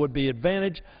families who would be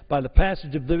advantaged by the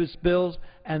passage of these bills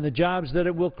and the jobs that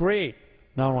it will create,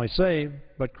 not only save,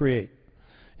 but create.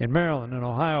 In Maryland, in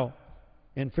Ohio,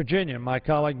 in Virginia, my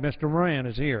colleague Mr. Moran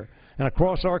is here, and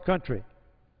across our country.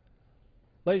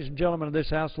 Ladies and gentlemen of this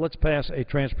House, let's pass a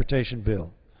transportation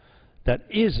bill that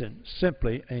isn't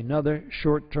simply another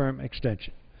short-term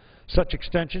extension. Such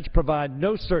extensions provide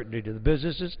no certainty to the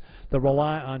businesses that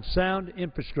rely on sound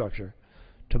infrastructure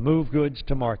to move goods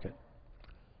to market.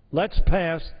 Let's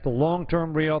pass the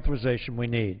long-term reauthorization we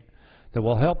need that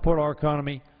will help put our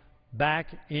economy back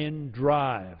in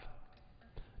drive,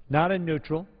 not in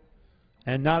neutral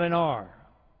and not in R,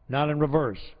 not in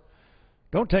reverse.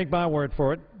 Don't take my word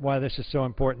for it, why this is so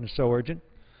important and so urgent.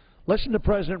 Listen to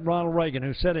President Ronald Reagan,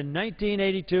 who said in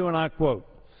 1982, and I quote,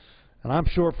 and I'm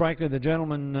sure, frankly, the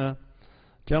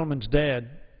gentleman's dad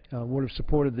would have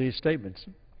supported these statements,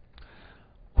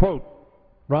 quote,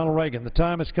 Ronald Reagan, the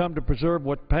time has come to preserve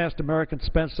what past Americans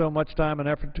spent so much time and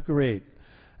effort to create,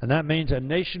 and that means a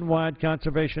nationwide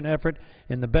conservation effort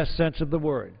in the best sense of the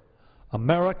word.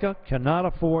 America cannot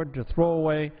afford to throw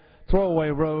away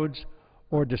roads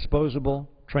or disposable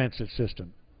transit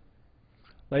system.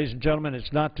 Ladies and gentlemen,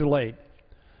 it's not too late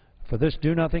for this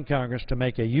do-nothing Congress to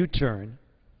make a U-turn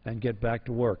and get back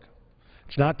to work.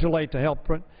 It's not too late to help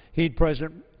heed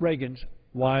President Reagan's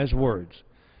wise words.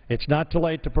 It's not too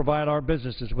late to provide our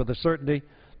businesses with the certainty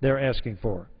they're asking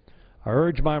for. I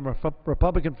urge my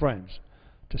Republican friends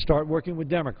to start working with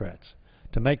Democrats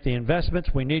to make the investments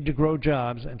we need to grow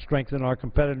jobs and strengthen our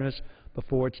competitiveness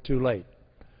before it's too late.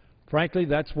 Frankly,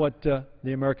 that's what the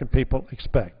American people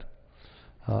expect.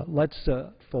 Let's,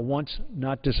 for once,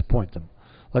 not disappoint them.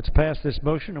 Let's pass this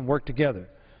motion and work together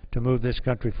to move this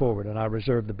country forward, and I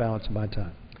reserve the balance of my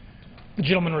time. The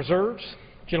gentleman reserves.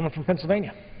 Gentleman from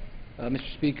Pennsylvania.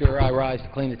 Mr. Speaker, I rise to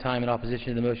claim the time in opposition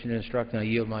to the motion to instruct, and I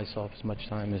yield myself as much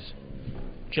time as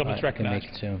I can make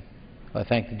it soon. I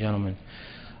thank the gentleman.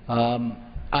 A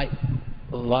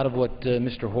lot of what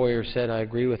Mr. Hoyer said I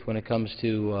agree with when it comes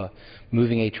to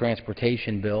moving a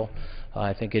transportation bill.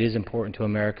 I think it is important to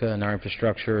America, and our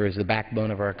infrastructure is the backbone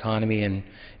of our economy, and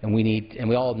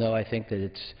we all know, I think, that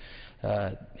it's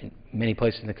in many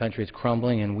places in the country it's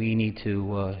crumbling, and we need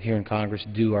to, here in Congress,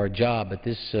 do our job. But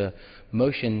this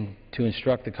motion to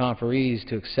instruct the conferees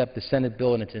to accept the Senate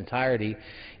bill in its entirety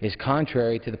is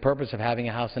contrary to the purpose of having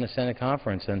a House and a Senate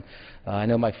conference. And I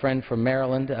know my friend from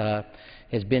Maryland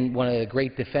has been one of the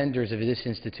great defenders of this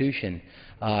institution,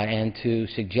 and to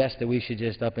suggest that we should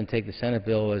just up and take the Senate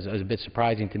bill is a bit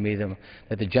surprising to me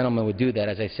that the gentleman would do that.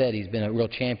 As I said, he's been a real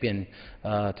champion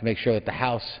to make sure that the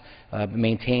House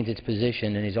maintains its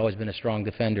position, and he's always been a strong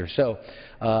defender. So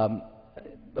a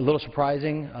little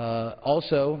surprising.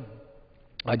 Also,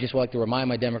 I'd just like to remind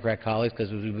my Democrat colleagues,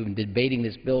 because we've been debating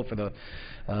this bill for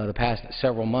the past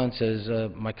several months, as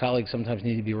my colleagues sometimes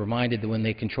need to be reminded that when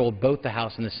they controlled both the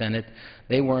House and the Senate,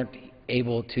 they weren't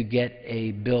able to get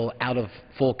a bill out of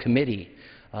full committee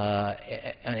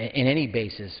in any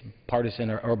basis, partisan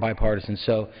or bipartisan.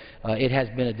 So it has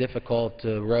been a difficult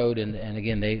road, and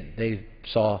again, they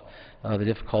saw the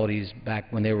difficulties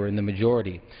back when they were in the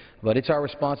majority. But it's our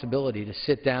responsibility to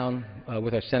sit down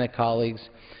with our Senate colleagues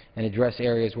and address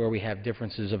areas where we have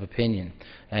differences of opinion.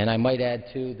 And I might add,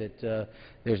 too, that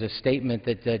there's a statement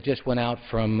that just went out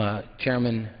from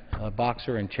Chairman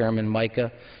Boxer and Chairman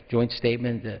Mica, joint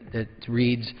statement that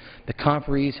reads, "The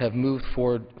conferees have moved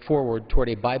forward toward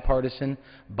a bipartisan,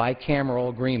 bicameral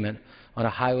agreement on a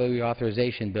highway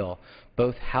reauthorization bill.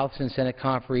 Both House and Senate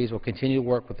conferees will continue to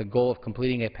work with the goal of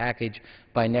completing a package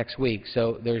by next week."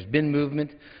 So there's been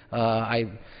movement.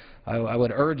 I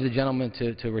would urge the gentleman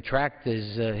to retract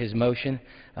his motion,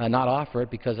 not offer it,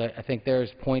 because I think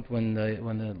there's a point when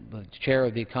the chair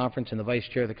of the conference and the vice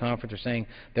chair of the conference are saying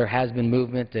there has been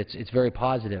movement. It's very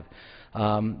positive.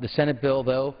 The Senate bill,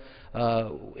 though,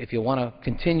 if you want to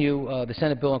continue, the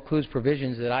Senate bill includes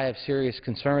provisions that I have serious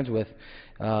concerns with,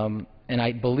 and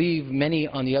I believe many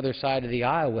on the other side of the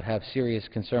aisle would have serious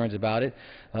concerns about it.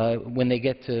 When they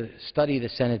get to study the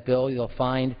Senate bill, you'll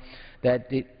find that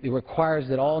it requires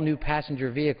that all new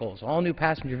passenger vehicles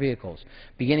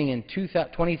beginning in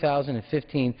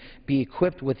 2015 be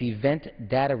equipped with event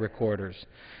data recorders.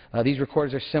 These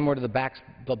recorders are similar to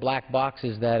the black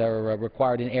boxes that are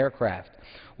required in aircraft.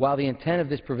 While the intent of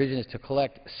this provision is to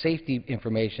collect safety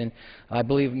information, I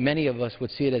believe many of us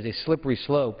would see it as a slippery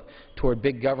slope toward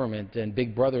big government and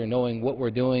Big Brother knowing what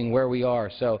we're doing, where we are.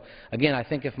 So, again, I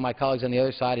think if my colleagues on the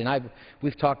other side, and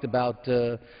we've talked about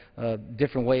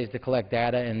different ways to collect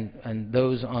data, and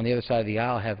those on the other side of the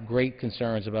aisle have great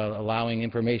concerns about allowing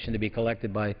information to be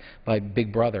collected by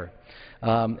Big Brother.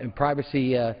 And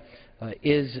privacy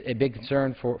is a big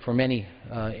concern for many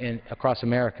across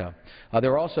America.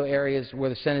 There are also areas where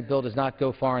the Senate bill does not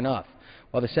go far enough.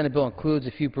 While the Senate bill includes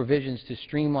a few provisions to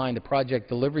streamline the project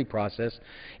delivery process,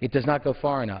 it does not go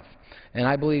far enough. And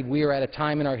I believe we are at a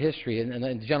time in our history, and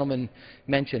the gentleman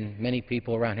mentioned, many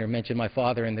people around here mentioned my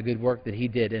father and the good work that he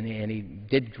did, and he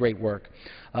did great work.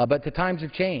 But the times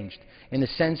have changed in the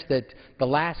sense that the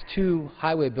last two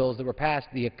highway bills that were passed,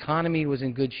 the economy was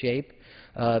in good shape.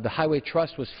 The Highway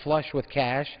Trust was flush with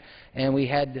cash, and we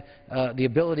had the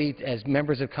ability as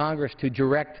members of Congress to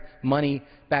direct money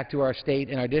back to our state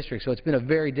and our district. So it's been a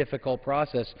very difficult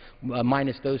process,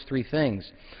 minus those three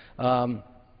things.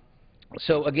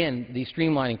 So again, these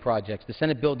streamlining projects, the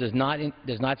Senate bill does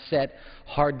not set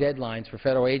hard deadlines for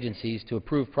federal agencies to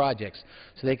approve projects,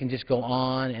 so they can just go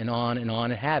on and on and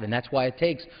on and have. And that's why it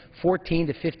takes 14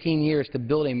 to 15 years to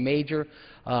build a major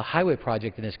highway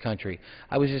project in this country.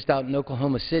 I was just out in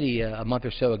Oklahoma City a month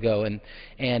or so ago,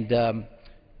 and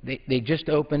they just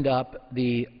opened up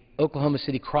the Oklahoma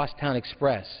City Crosstown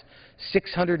Express.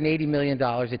 $680 million.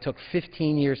 It took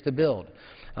 15 years to build.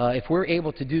 If we're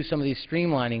able to do some of these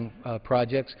streamlining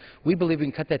projects, we believe we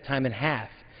can cut that time in half.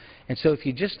 And so if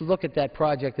you just look at that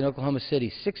project in Oklahoma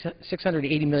City,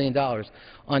 $680 million,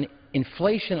 on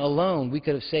inflation alone, we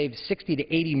could have saved $60 to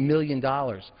 $80 million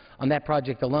on that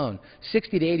project alone.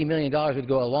 $60 to $80 million would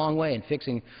go a long way in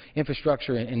fixing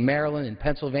infrastructure in Maryland, in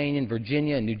Pennsylvania, in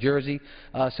Virginia, and New Jersey.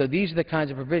 So these are the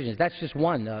kinds of provisions. That's just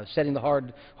one, setting the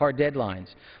hard deadlines.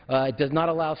 It does not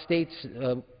allow states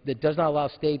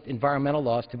state environmental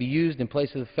laws to be used in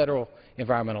place of the federal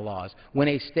environmental laws. When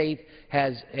a state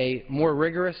has a more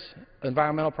rigorous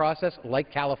environmental process,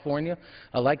 like California,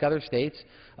 like other states,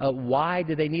 why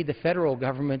do they need the federal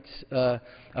government's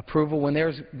approval when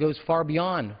theirs goes far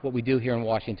beyond what we do here in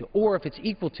Washington, or if it's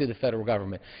equal to the federal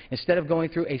government? Instead of going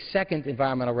through a second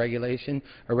environmental regulation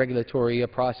or regulatory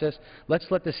process, let's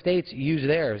let the states use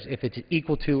theirs if it's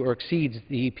equal to or exceeds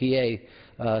the EPA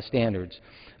standards.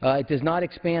 It does not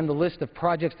expand the list of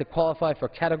projects that qualify for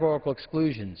categorical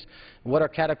exclusions. What our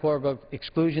categorical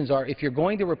exclusions are: if you're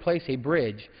going to replace a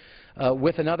bridge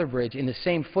with another bridge in the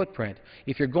same footprint,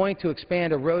 if you're going to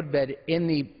expand a roadbed in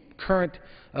the current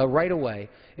right-of-way,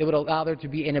 it would allow there to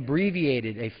be an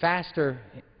abbreviated, a faster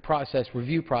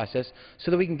review process, so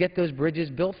that we can get those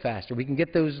bridges built faster. We can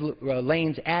get those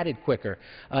lanes added quicker.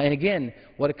 And again,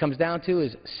 what it comes down to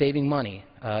is saving money.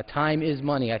 Time is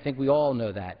money. I think we all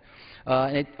know that.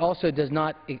 And it also does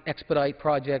not expedite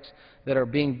projects that are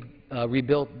being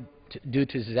rebuilt due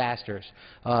to disasters.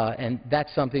 And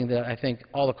that's something that I think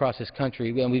all across this country,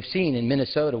 and we've seen in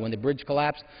Minnesota when the bridge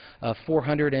collapsed,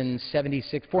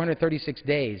 436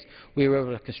 days, we were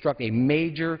able to construct a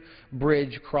major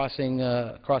bridge crossing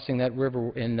that river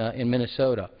in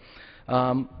Minnesota.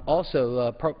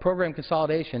 Also, program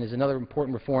consolidation is another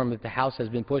important reform that the House has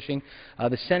been pushing.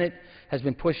 The Senate has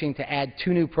been pushing to add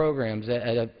 2 new programs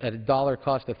at a dollar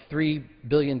cost of $3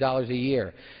 billion a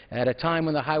year. At a time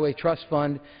when the Highway Trust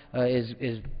Fund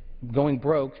is going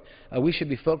broke, we should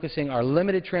be focusing our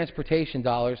limited transportation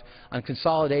dollars on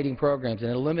consolidating programs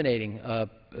and eliminating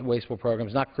wasteful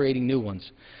programs, not creating new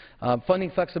ones.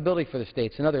 Funding flexibility for the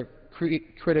states, another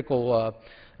critical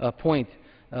point.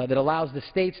 That allows the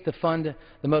states to fund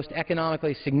the most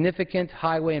economically significant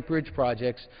highway and bridge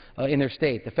projects in their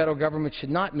state. The federal government should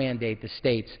not mandate the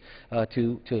states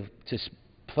to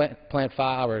plant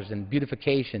flowers and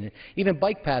beautification, even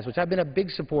bike paths, which I've been a big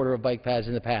supporter of bike paths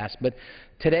in the past. But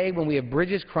today, when we have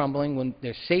bridges crumbling, when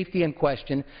there's safety in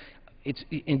question, it's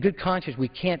in good conscience we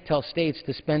can't tell states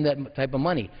to spend that type of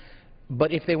money.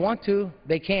 But if they want to,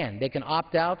 they can. They can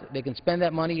opt out. They can spend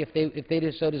that money if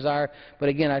they so desire. But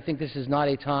again, I think this is not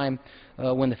a time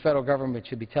when the federal government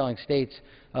should be telling states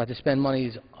to spend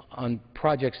monies on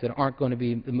projects that aren't going to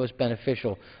be the most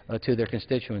beneficial to their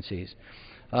constituencies.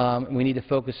 We need to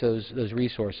focus those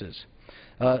resources.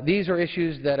 These are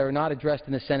issues that are not addressed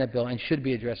in the Senate bill and should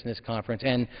be addressed in this conference.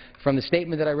 And from the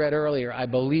statement that I read earlier, I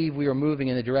believe we are moving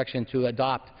in the direction to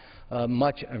adopt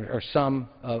much or some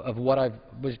of what I've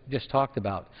just talked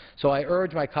about. So I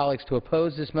urge my colleagues to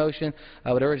oppose this motion.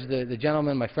 I would urge the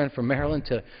gentleman, my friend from Maryland,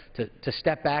 to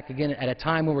step back again at a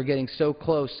time when we're getting so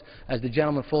close. As the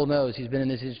gentleman full knows, he's been in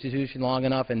this institution long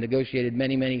enough and negotiated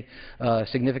many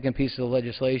significant pieces of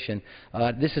legislation.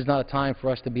 This is not a time for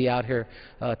us to be out here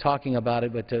talking about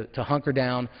it, but to hunker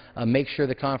down, make sure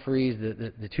the conferees,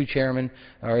 the 2 chairmen,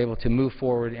 are able to move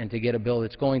forward and to get a bill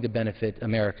that's going to benefit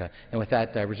America. And with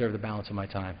that, I reserve the balance of my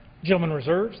time. Gentleman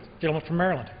reserves. Gentleman from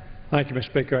Maryland. Thank you, Mr.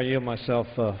 Speaker. I yield myself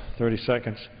 30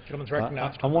 seconds. Gentleman's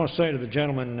recognized. I want to say to the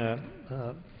gentleman,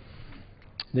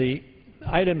 the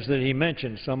items that he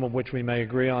mentioned, some of which we may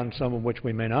agree on, some of which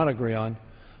we may not agree on,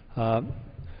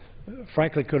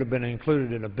 frankly could have been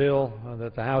included in a bill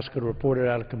that the House could have reported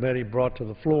out of committee, brought to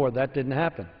the floor. That didn't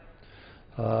happen.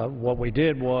 What we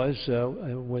did was,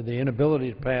 with the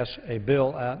inability to pass a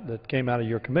bill that came out of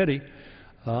your committee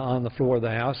on the floor of the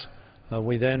House,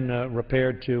 we then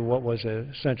repaired to what was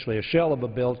essentially a shell of a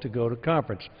bill to go to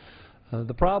conference.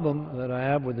 The problem that I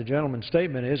have with the gentleman's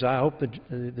statement is I hope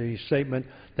the statement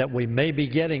that we may be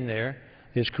getting there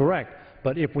is correct.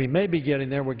 But if we may be getting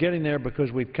there, we're getting there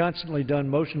because we've constantly done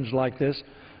motions like this,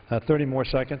 30 more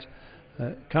seconds,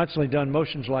 constantly done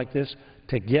motions like this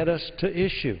to get us to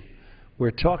issue.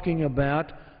 We're talking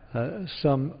about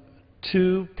some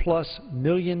 2+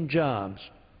 million jobs.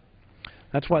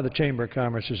 That's why the Chamber of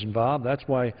Commerce is involved. That's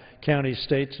why counties,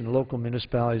 states, and local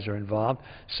municipalities are involved,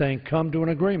 saying come to an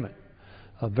agreement.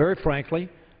 Very frankly,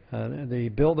 the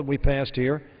bill that we passed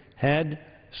here had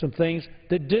some things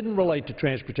that didn't relate to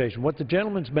transportation. What the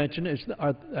gentleman's mentioned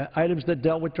are items that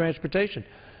dealt with transportation.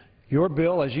 Your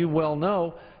bill, as you well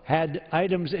know, had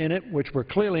items in it which were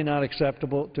clearly not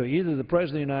acceptable to either the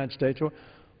President of the United States or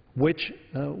which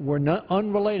were not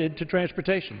unrelated to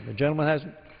transportation. The gentleman has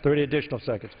 30 additional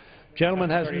seconds. The gentleman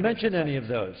hasn't mentioned any of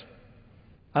those.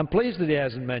 I'm pleased that he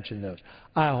hasn't mentioned those.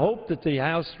 I hope that the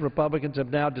House Republicans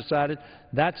have now decided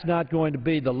that's not going to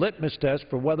be the litmus test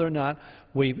for whether or not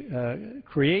we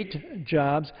create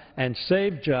jobs and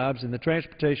save jobs in the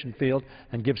transportation field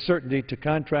and give certainty to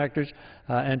contractors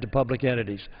and to public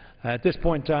entities. At this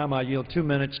point in time, I yield 2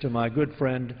 minutes to my good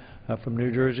friend from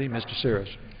New Jersey, Mr. Sears.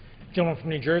 The gentleman from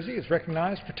New Jersey is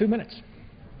recognized for 2 minutes.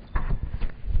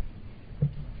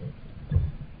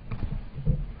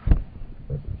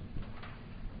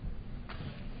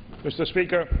 Mr.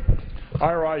 Speaker,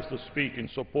 I rise to speak in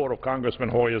support of Congressman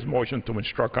Hoyer's motion to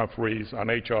instruct conferees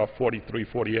on H.R.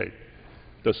 4348,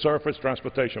 the Surface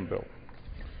Transportation Bill.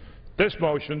 This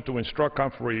motion to instruct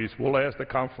conferees will ask the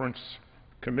Conference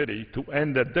Committee to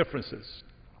end their differences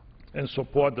and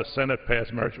support the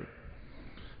Senate-passed measure.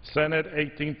 Senate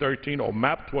 1813, or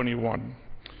MAP 21,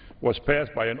 was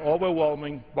passed by an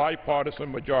overwhelming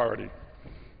bipartisan majority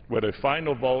with a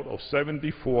final vote of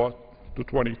 74 to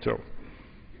 22.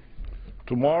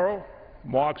 Tomorrow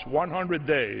marks 100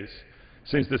 days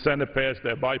since the Senate passed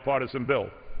their bipartisan bill.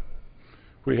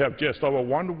 We have just over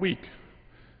 1 week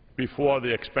before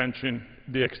the extension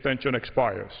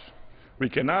expires. We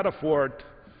cannot afford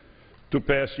to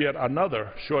pass yet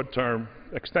another short-term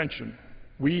extension.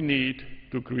 We need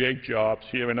to create jobs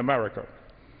here in America.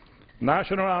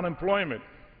 National unemployment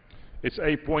is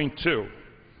 8.2,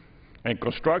 and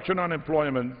construction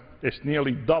unemployment is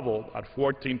nearly doubled at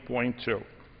 14.2.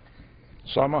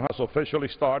 Summer has officially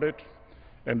started,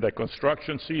 and the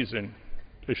construction season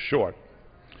is short.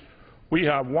 We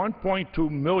have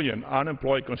 1.2 million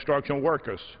unemployed construction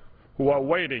workers who are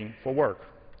waiting for work.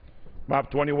 MAP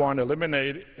 21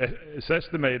 is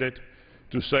estimated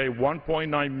to save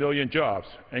 1.9 million jobs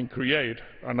and create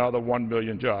another 1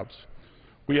 million jobs.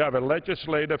 We have a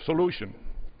legislative solution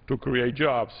to create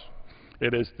jobs.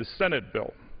 It is the Senate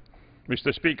bill.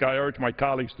 Mr. Speaker, I urge my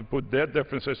colleagues to put their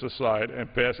differences aside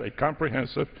and pass a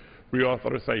comprehensive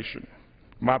reauthorization.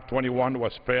 MAP 21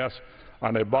 was passed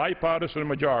on a bipartisan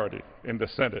majority in the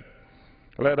Senate.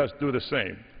 Let us do the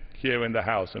same here in the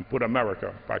House and put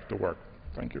America back to work.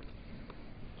 Thank you.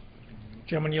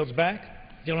 Gentleman yields back.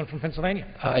 Gentleman from Pennsylvania.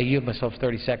 I yield myself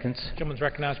 30 seconds. Gentleman's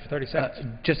recognized for 30 seconds.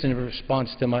 Just in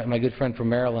response to my good friend from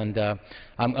Maryland,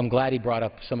 I'm glad he brought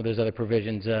up some of those other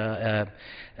provisions,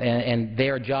 and they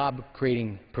are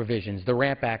job-creating provisions. The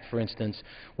RAMP Act, for instance,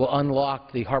 will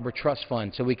unlock the Harbor Trust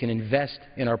Fund so we can invest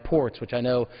in our ports, which I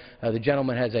know the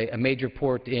gentleman has a major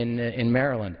port in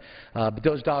Maryland. But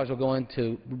those dollars will go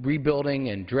into rebuilding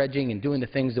and dredging and doing the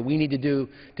things that we need to do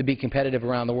to be competitive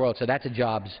around the world. So that's a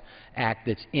Jobs Act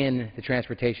that's in the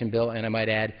transportation bill, and I might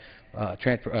add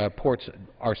ports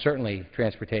are certainly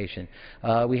transportation.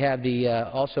 We have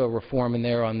also a reform in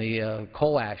there on the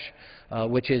coal ash,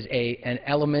 which is an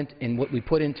element in what we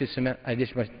put into cement.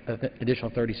 Additional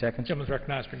 30 seconds. Gentleman's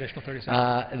recognized for additional 30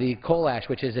 seconds. The coal ash,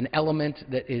 which is an element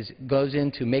that goes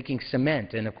into making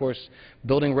cement, and of course,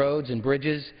 building roads and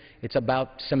bridges. It's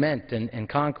about cement and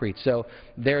concrete. So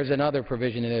there's another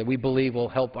provision in there that we believe will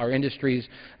help our industries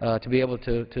to be able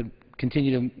to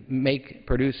continue to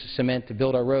produce cement to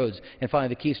build our roads. And finally,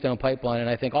 the Keystone Pipeline, and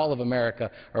I think all of America,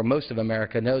 or most of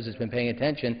America, knows it's been paying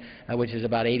attention, which is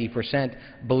about 80%,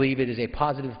 believe it is a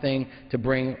positive thing to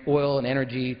bring oil and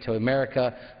energy to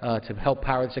America to help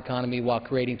power this economy while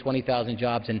creating 20,000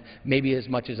 jobs and maybe as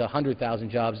much as 100,000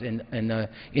 jobs in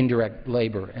indirect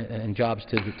labor and jobs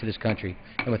to this country.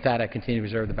 And with that, I continue to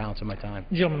reserve the balance of my time.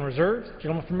 Gentleman reserved.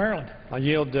 Gentleman from Maryland. I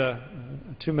yield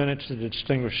 2 minutes to the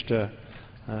distinguished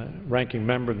ranking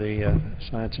member of the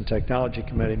Science and Technology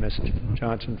Committee, Ms.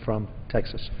 Johnson from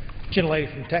Texas.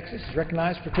 Gentlelady from Texas is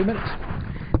recognized for 2 minutes.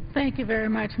 Thank you very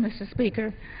much, Mr.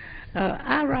 Speaker.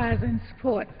 I rise in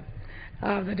support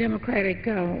of the Democratic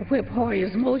Whip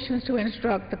Hoyer's motions to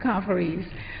instruct the conferees,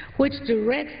 which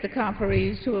directs the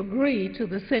conferees to agree to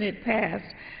the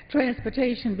Senate-passed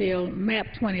Transportation Bill, MAP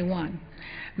 21.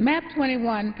 MAP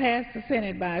 21 passed the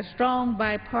Senate by a strong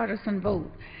bipartisan vote,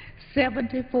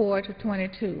 74 to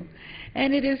 22.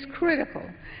 And it is critical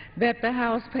that the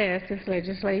House pass this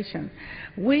legislation.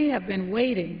 We have been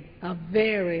waiting a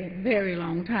very, very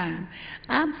long time.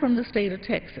 I'm from the state of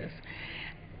Texas.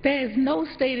 There is no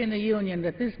state in the Union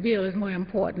that this bill is more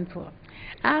important for.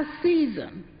 Our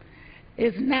season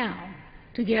is now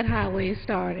to get highways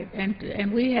started,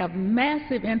 and we have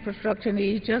massive infrastructure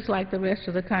needs just like the rest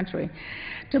of the country.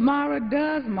 Tomorrow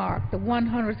does mark the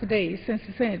 100th day since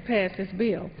the Senate passed this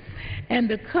bill, and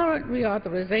the current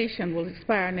reauthorization will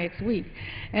expire next week.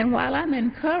 And while I'm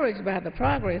encouraged by the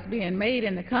progress being made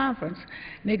in the conference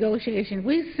negotiations,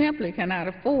 we simply cannot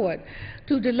afford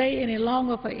to delay any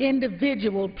longer for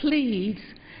individual pleas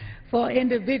for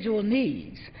individual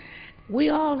needs. We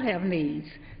all have needs.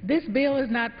 This bill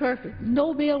is not perfect.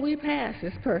 No bill we pass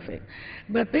is perfect.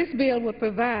 But this bill will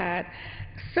provide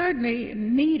certainly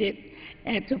needed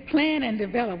and to plan and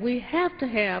develop. We have to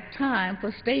have time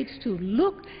for states to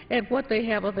look at what they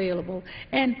have available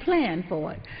and plan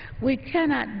for it. We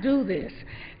cannot do this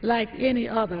like any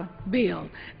other bill.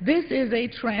 This is a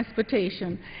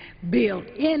transportation bill,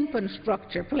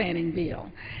 infrastructure planning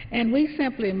bill, and we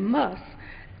simply must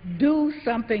do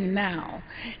something now.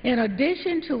 In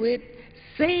addition to it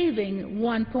saving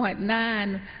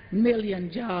 1.9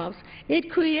 million jobs,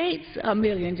 it creates 1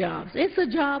 million jobs. It's a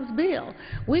jobs bill.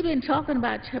 We've been talking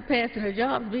about passing a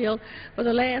jobs bill for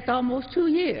the last almost 2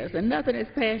 years, and nothing has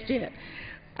passed yet.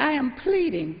 I am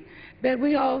pleading that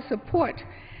we all support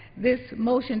this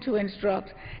motion to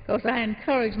instruct, because I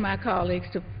encourage my colleagues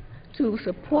to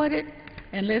support it,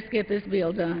 and let's get this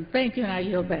bill done. Thank you, and I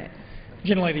yield back.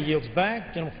 Gentlelady yields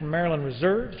back. Gentleman from Maryland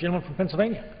reserves. Gentleman from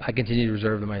Pennsylvania. I continue to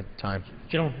reserve my time.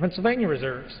 Gentleman from Pennsylvania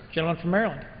reserves. Gentleman from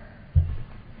Maryland.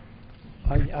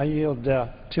 I yield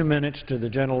 2 minutes to the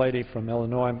gentlelady from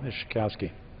Illinois, Ms.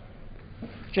 Schakowsky.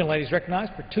 Gentlelady is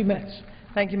recognized for 2 minutes.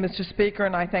 Thank you, Mr. Speaker,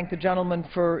 and I thank the gentleman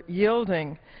for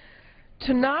yielding.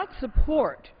 To not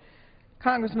support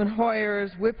Congressman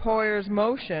Whip Hoyer's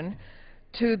motion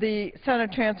to the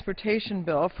Senate Transportation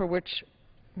Bill, for which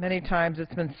many times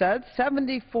it's been said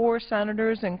 74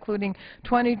 senators, including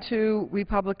 22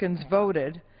 Republicans,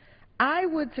 voted, I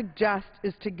would suggest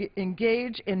is to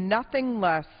engage in nothing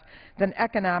less than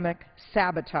economic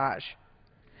sabotage.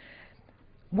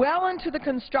 Well into the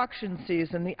construction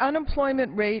season, the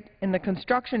unemployment rate in the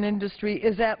construction industry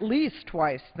is at least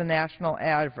twice the national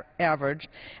average,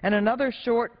 and another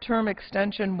short-term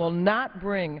extension will not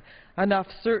bring enough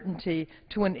certainty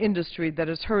to an industry that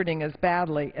is hurting as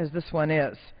badly as this one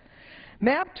is.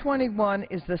 MAP 21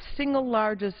 is the single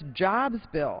largest jobs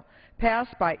bill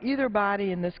passed by either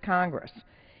body in this Congress.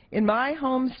 In my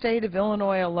home state of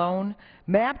Illinois alone,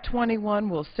 MAP 21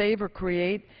 will save or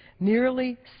create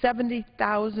nearly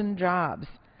 70,000 jobs.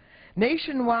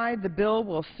 Nationwide, the bill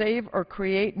will save or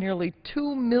create nearly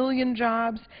 2 million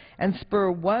jobs and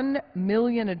spur 1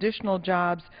 million additional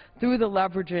jobs through the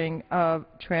leveraging of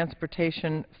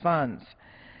transportation funds.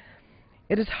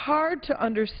 It is hard to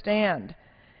understand,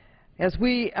 as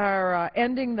we are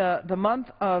ending the month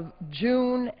of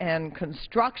June and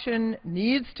construction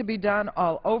needs to be done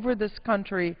all over this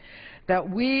country, that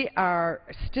we are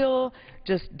still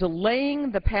just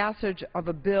delaying the passage of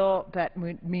a bill that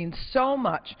means so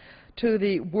much to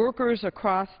the workers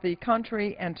across the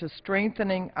country and to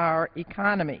strengthening our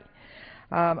economy.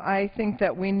 I think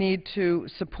that we need to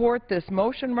support this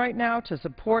motion right now, to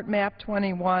support MAP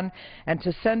 21, and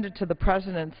to send it to the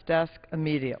President's desk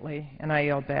immediately. And I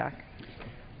yield back.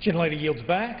 Gentlelady yields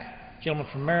back. Gentleman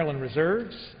from Maryland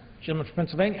reserves. Gentleman from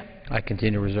Pennsylvania. I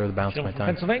continue to reserve the balance of my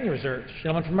Gentleman time. from Pennsylvania reserves.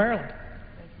 Gentleman from Maryland.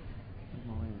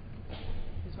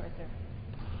 He's right there.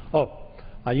 Oh,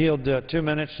 I yield 2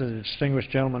 minutes to the distinguished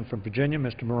gentleman from Virginia,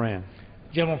 Mr. Moran.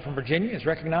 Gentleman from Virginia is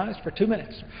recognized for 2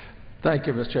 minutes. Thank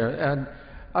you, Mr. Chair. And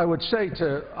I would say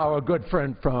to our good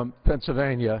friend from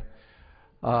Pennsylvania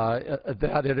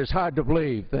that it is hard to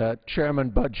believe that Chairman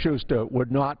Bud Shuster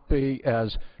would not be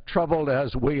as troubled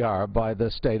as we are by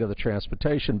the state of the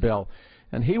transportation bill.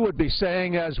 And he would be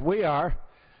saying, as we are,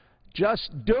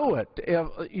 just do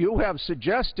it. You have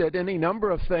suggested any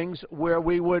number of things where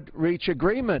we would reach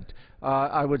agreement,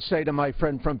 I would say to my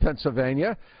friend from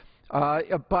Pennsylvania.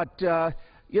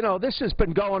 You know, this has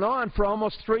been going on for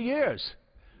almost 3 years.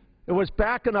 It was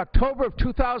back in October of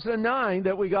 2009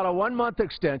 that we got a 1-month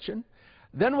extension.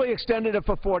 Then we extended it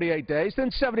for 48 days,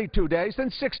 then 72 days, then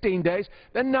 16 days,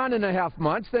 then 9.5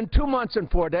 months, then 2 months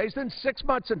and 4 days, then 6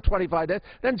 months and 25 days,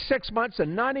 then 6 months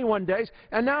and 91 days,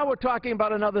 and now we're talking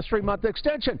about another 3-month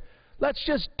extension. Let's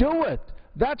just do it.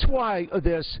 That's why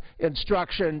this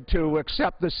instruction to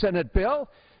accept the Senate bill.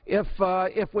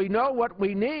 If we know what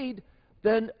we need,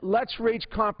 then let's reach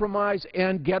compromise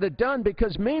and get it done,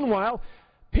 because meanwhile,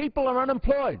 people are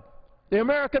unemployed. The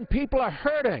American people are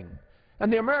hurting,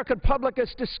 and the American public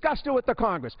is disgusted with the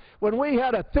Congress. When we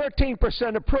had a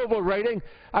 13% approval rating,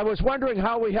 I was wondering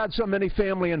how we had so many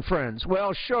family and friends.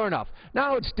 Well, sure enough,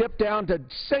 now it's dipped down to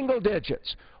single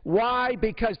digits. Why?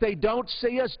 Because they don't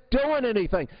see us doing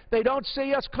anything. They don't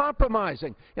see us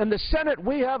compromising. In the Senate,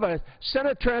 we have a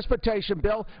Senate transportation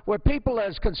bill where people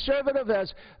as conservative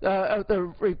as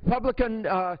the Republican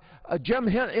Jim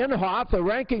Inhofe, the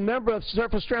ranking member of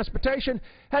Surface Transportation,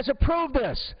 has approved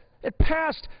this. It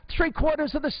passed.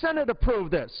 3/4 of the Senate approved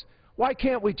this. Why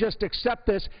can't we just accept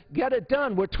this, get it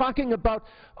done? We're talking about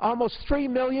almost 3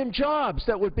 million jobs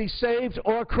that would be saved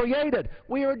or created.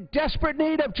 We are in desperate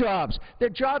need of jobs. They're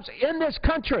jobs in this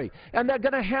country, and they're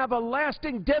going to have a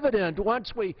lasting dividend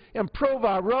once we improve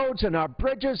our roads and our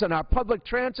bridges and our public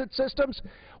transit systems.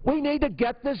 We need to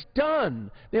get this done.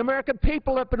 The American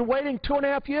people have been waiting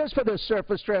 2.5 years for this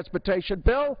surface transportation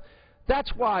bill.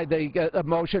 That's why the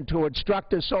motion to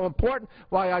instruct is so important,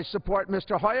 why I support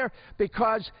Mr. Hoyer,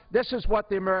 because this is what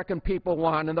the American people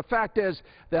want. And the fact is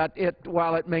that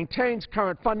while it maintains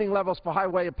current funding levels for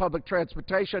highway and public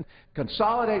transportation,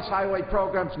 consolidates highway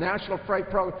programs, national freight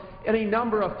programs, any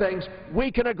number of things,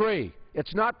 we can agree.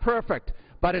 It's not perfect,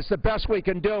 but it's the best we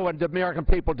can do, and the American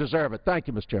people deserve it. Thank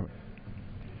you, Mr. Chairman.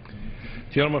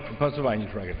 The gentleman from Pennsylvania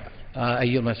is recognized. I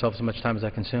yield myself as much time as I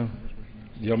consume.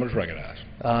 The gentleman is recognized.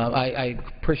 I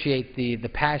appreciate the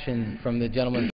passion from the gentleman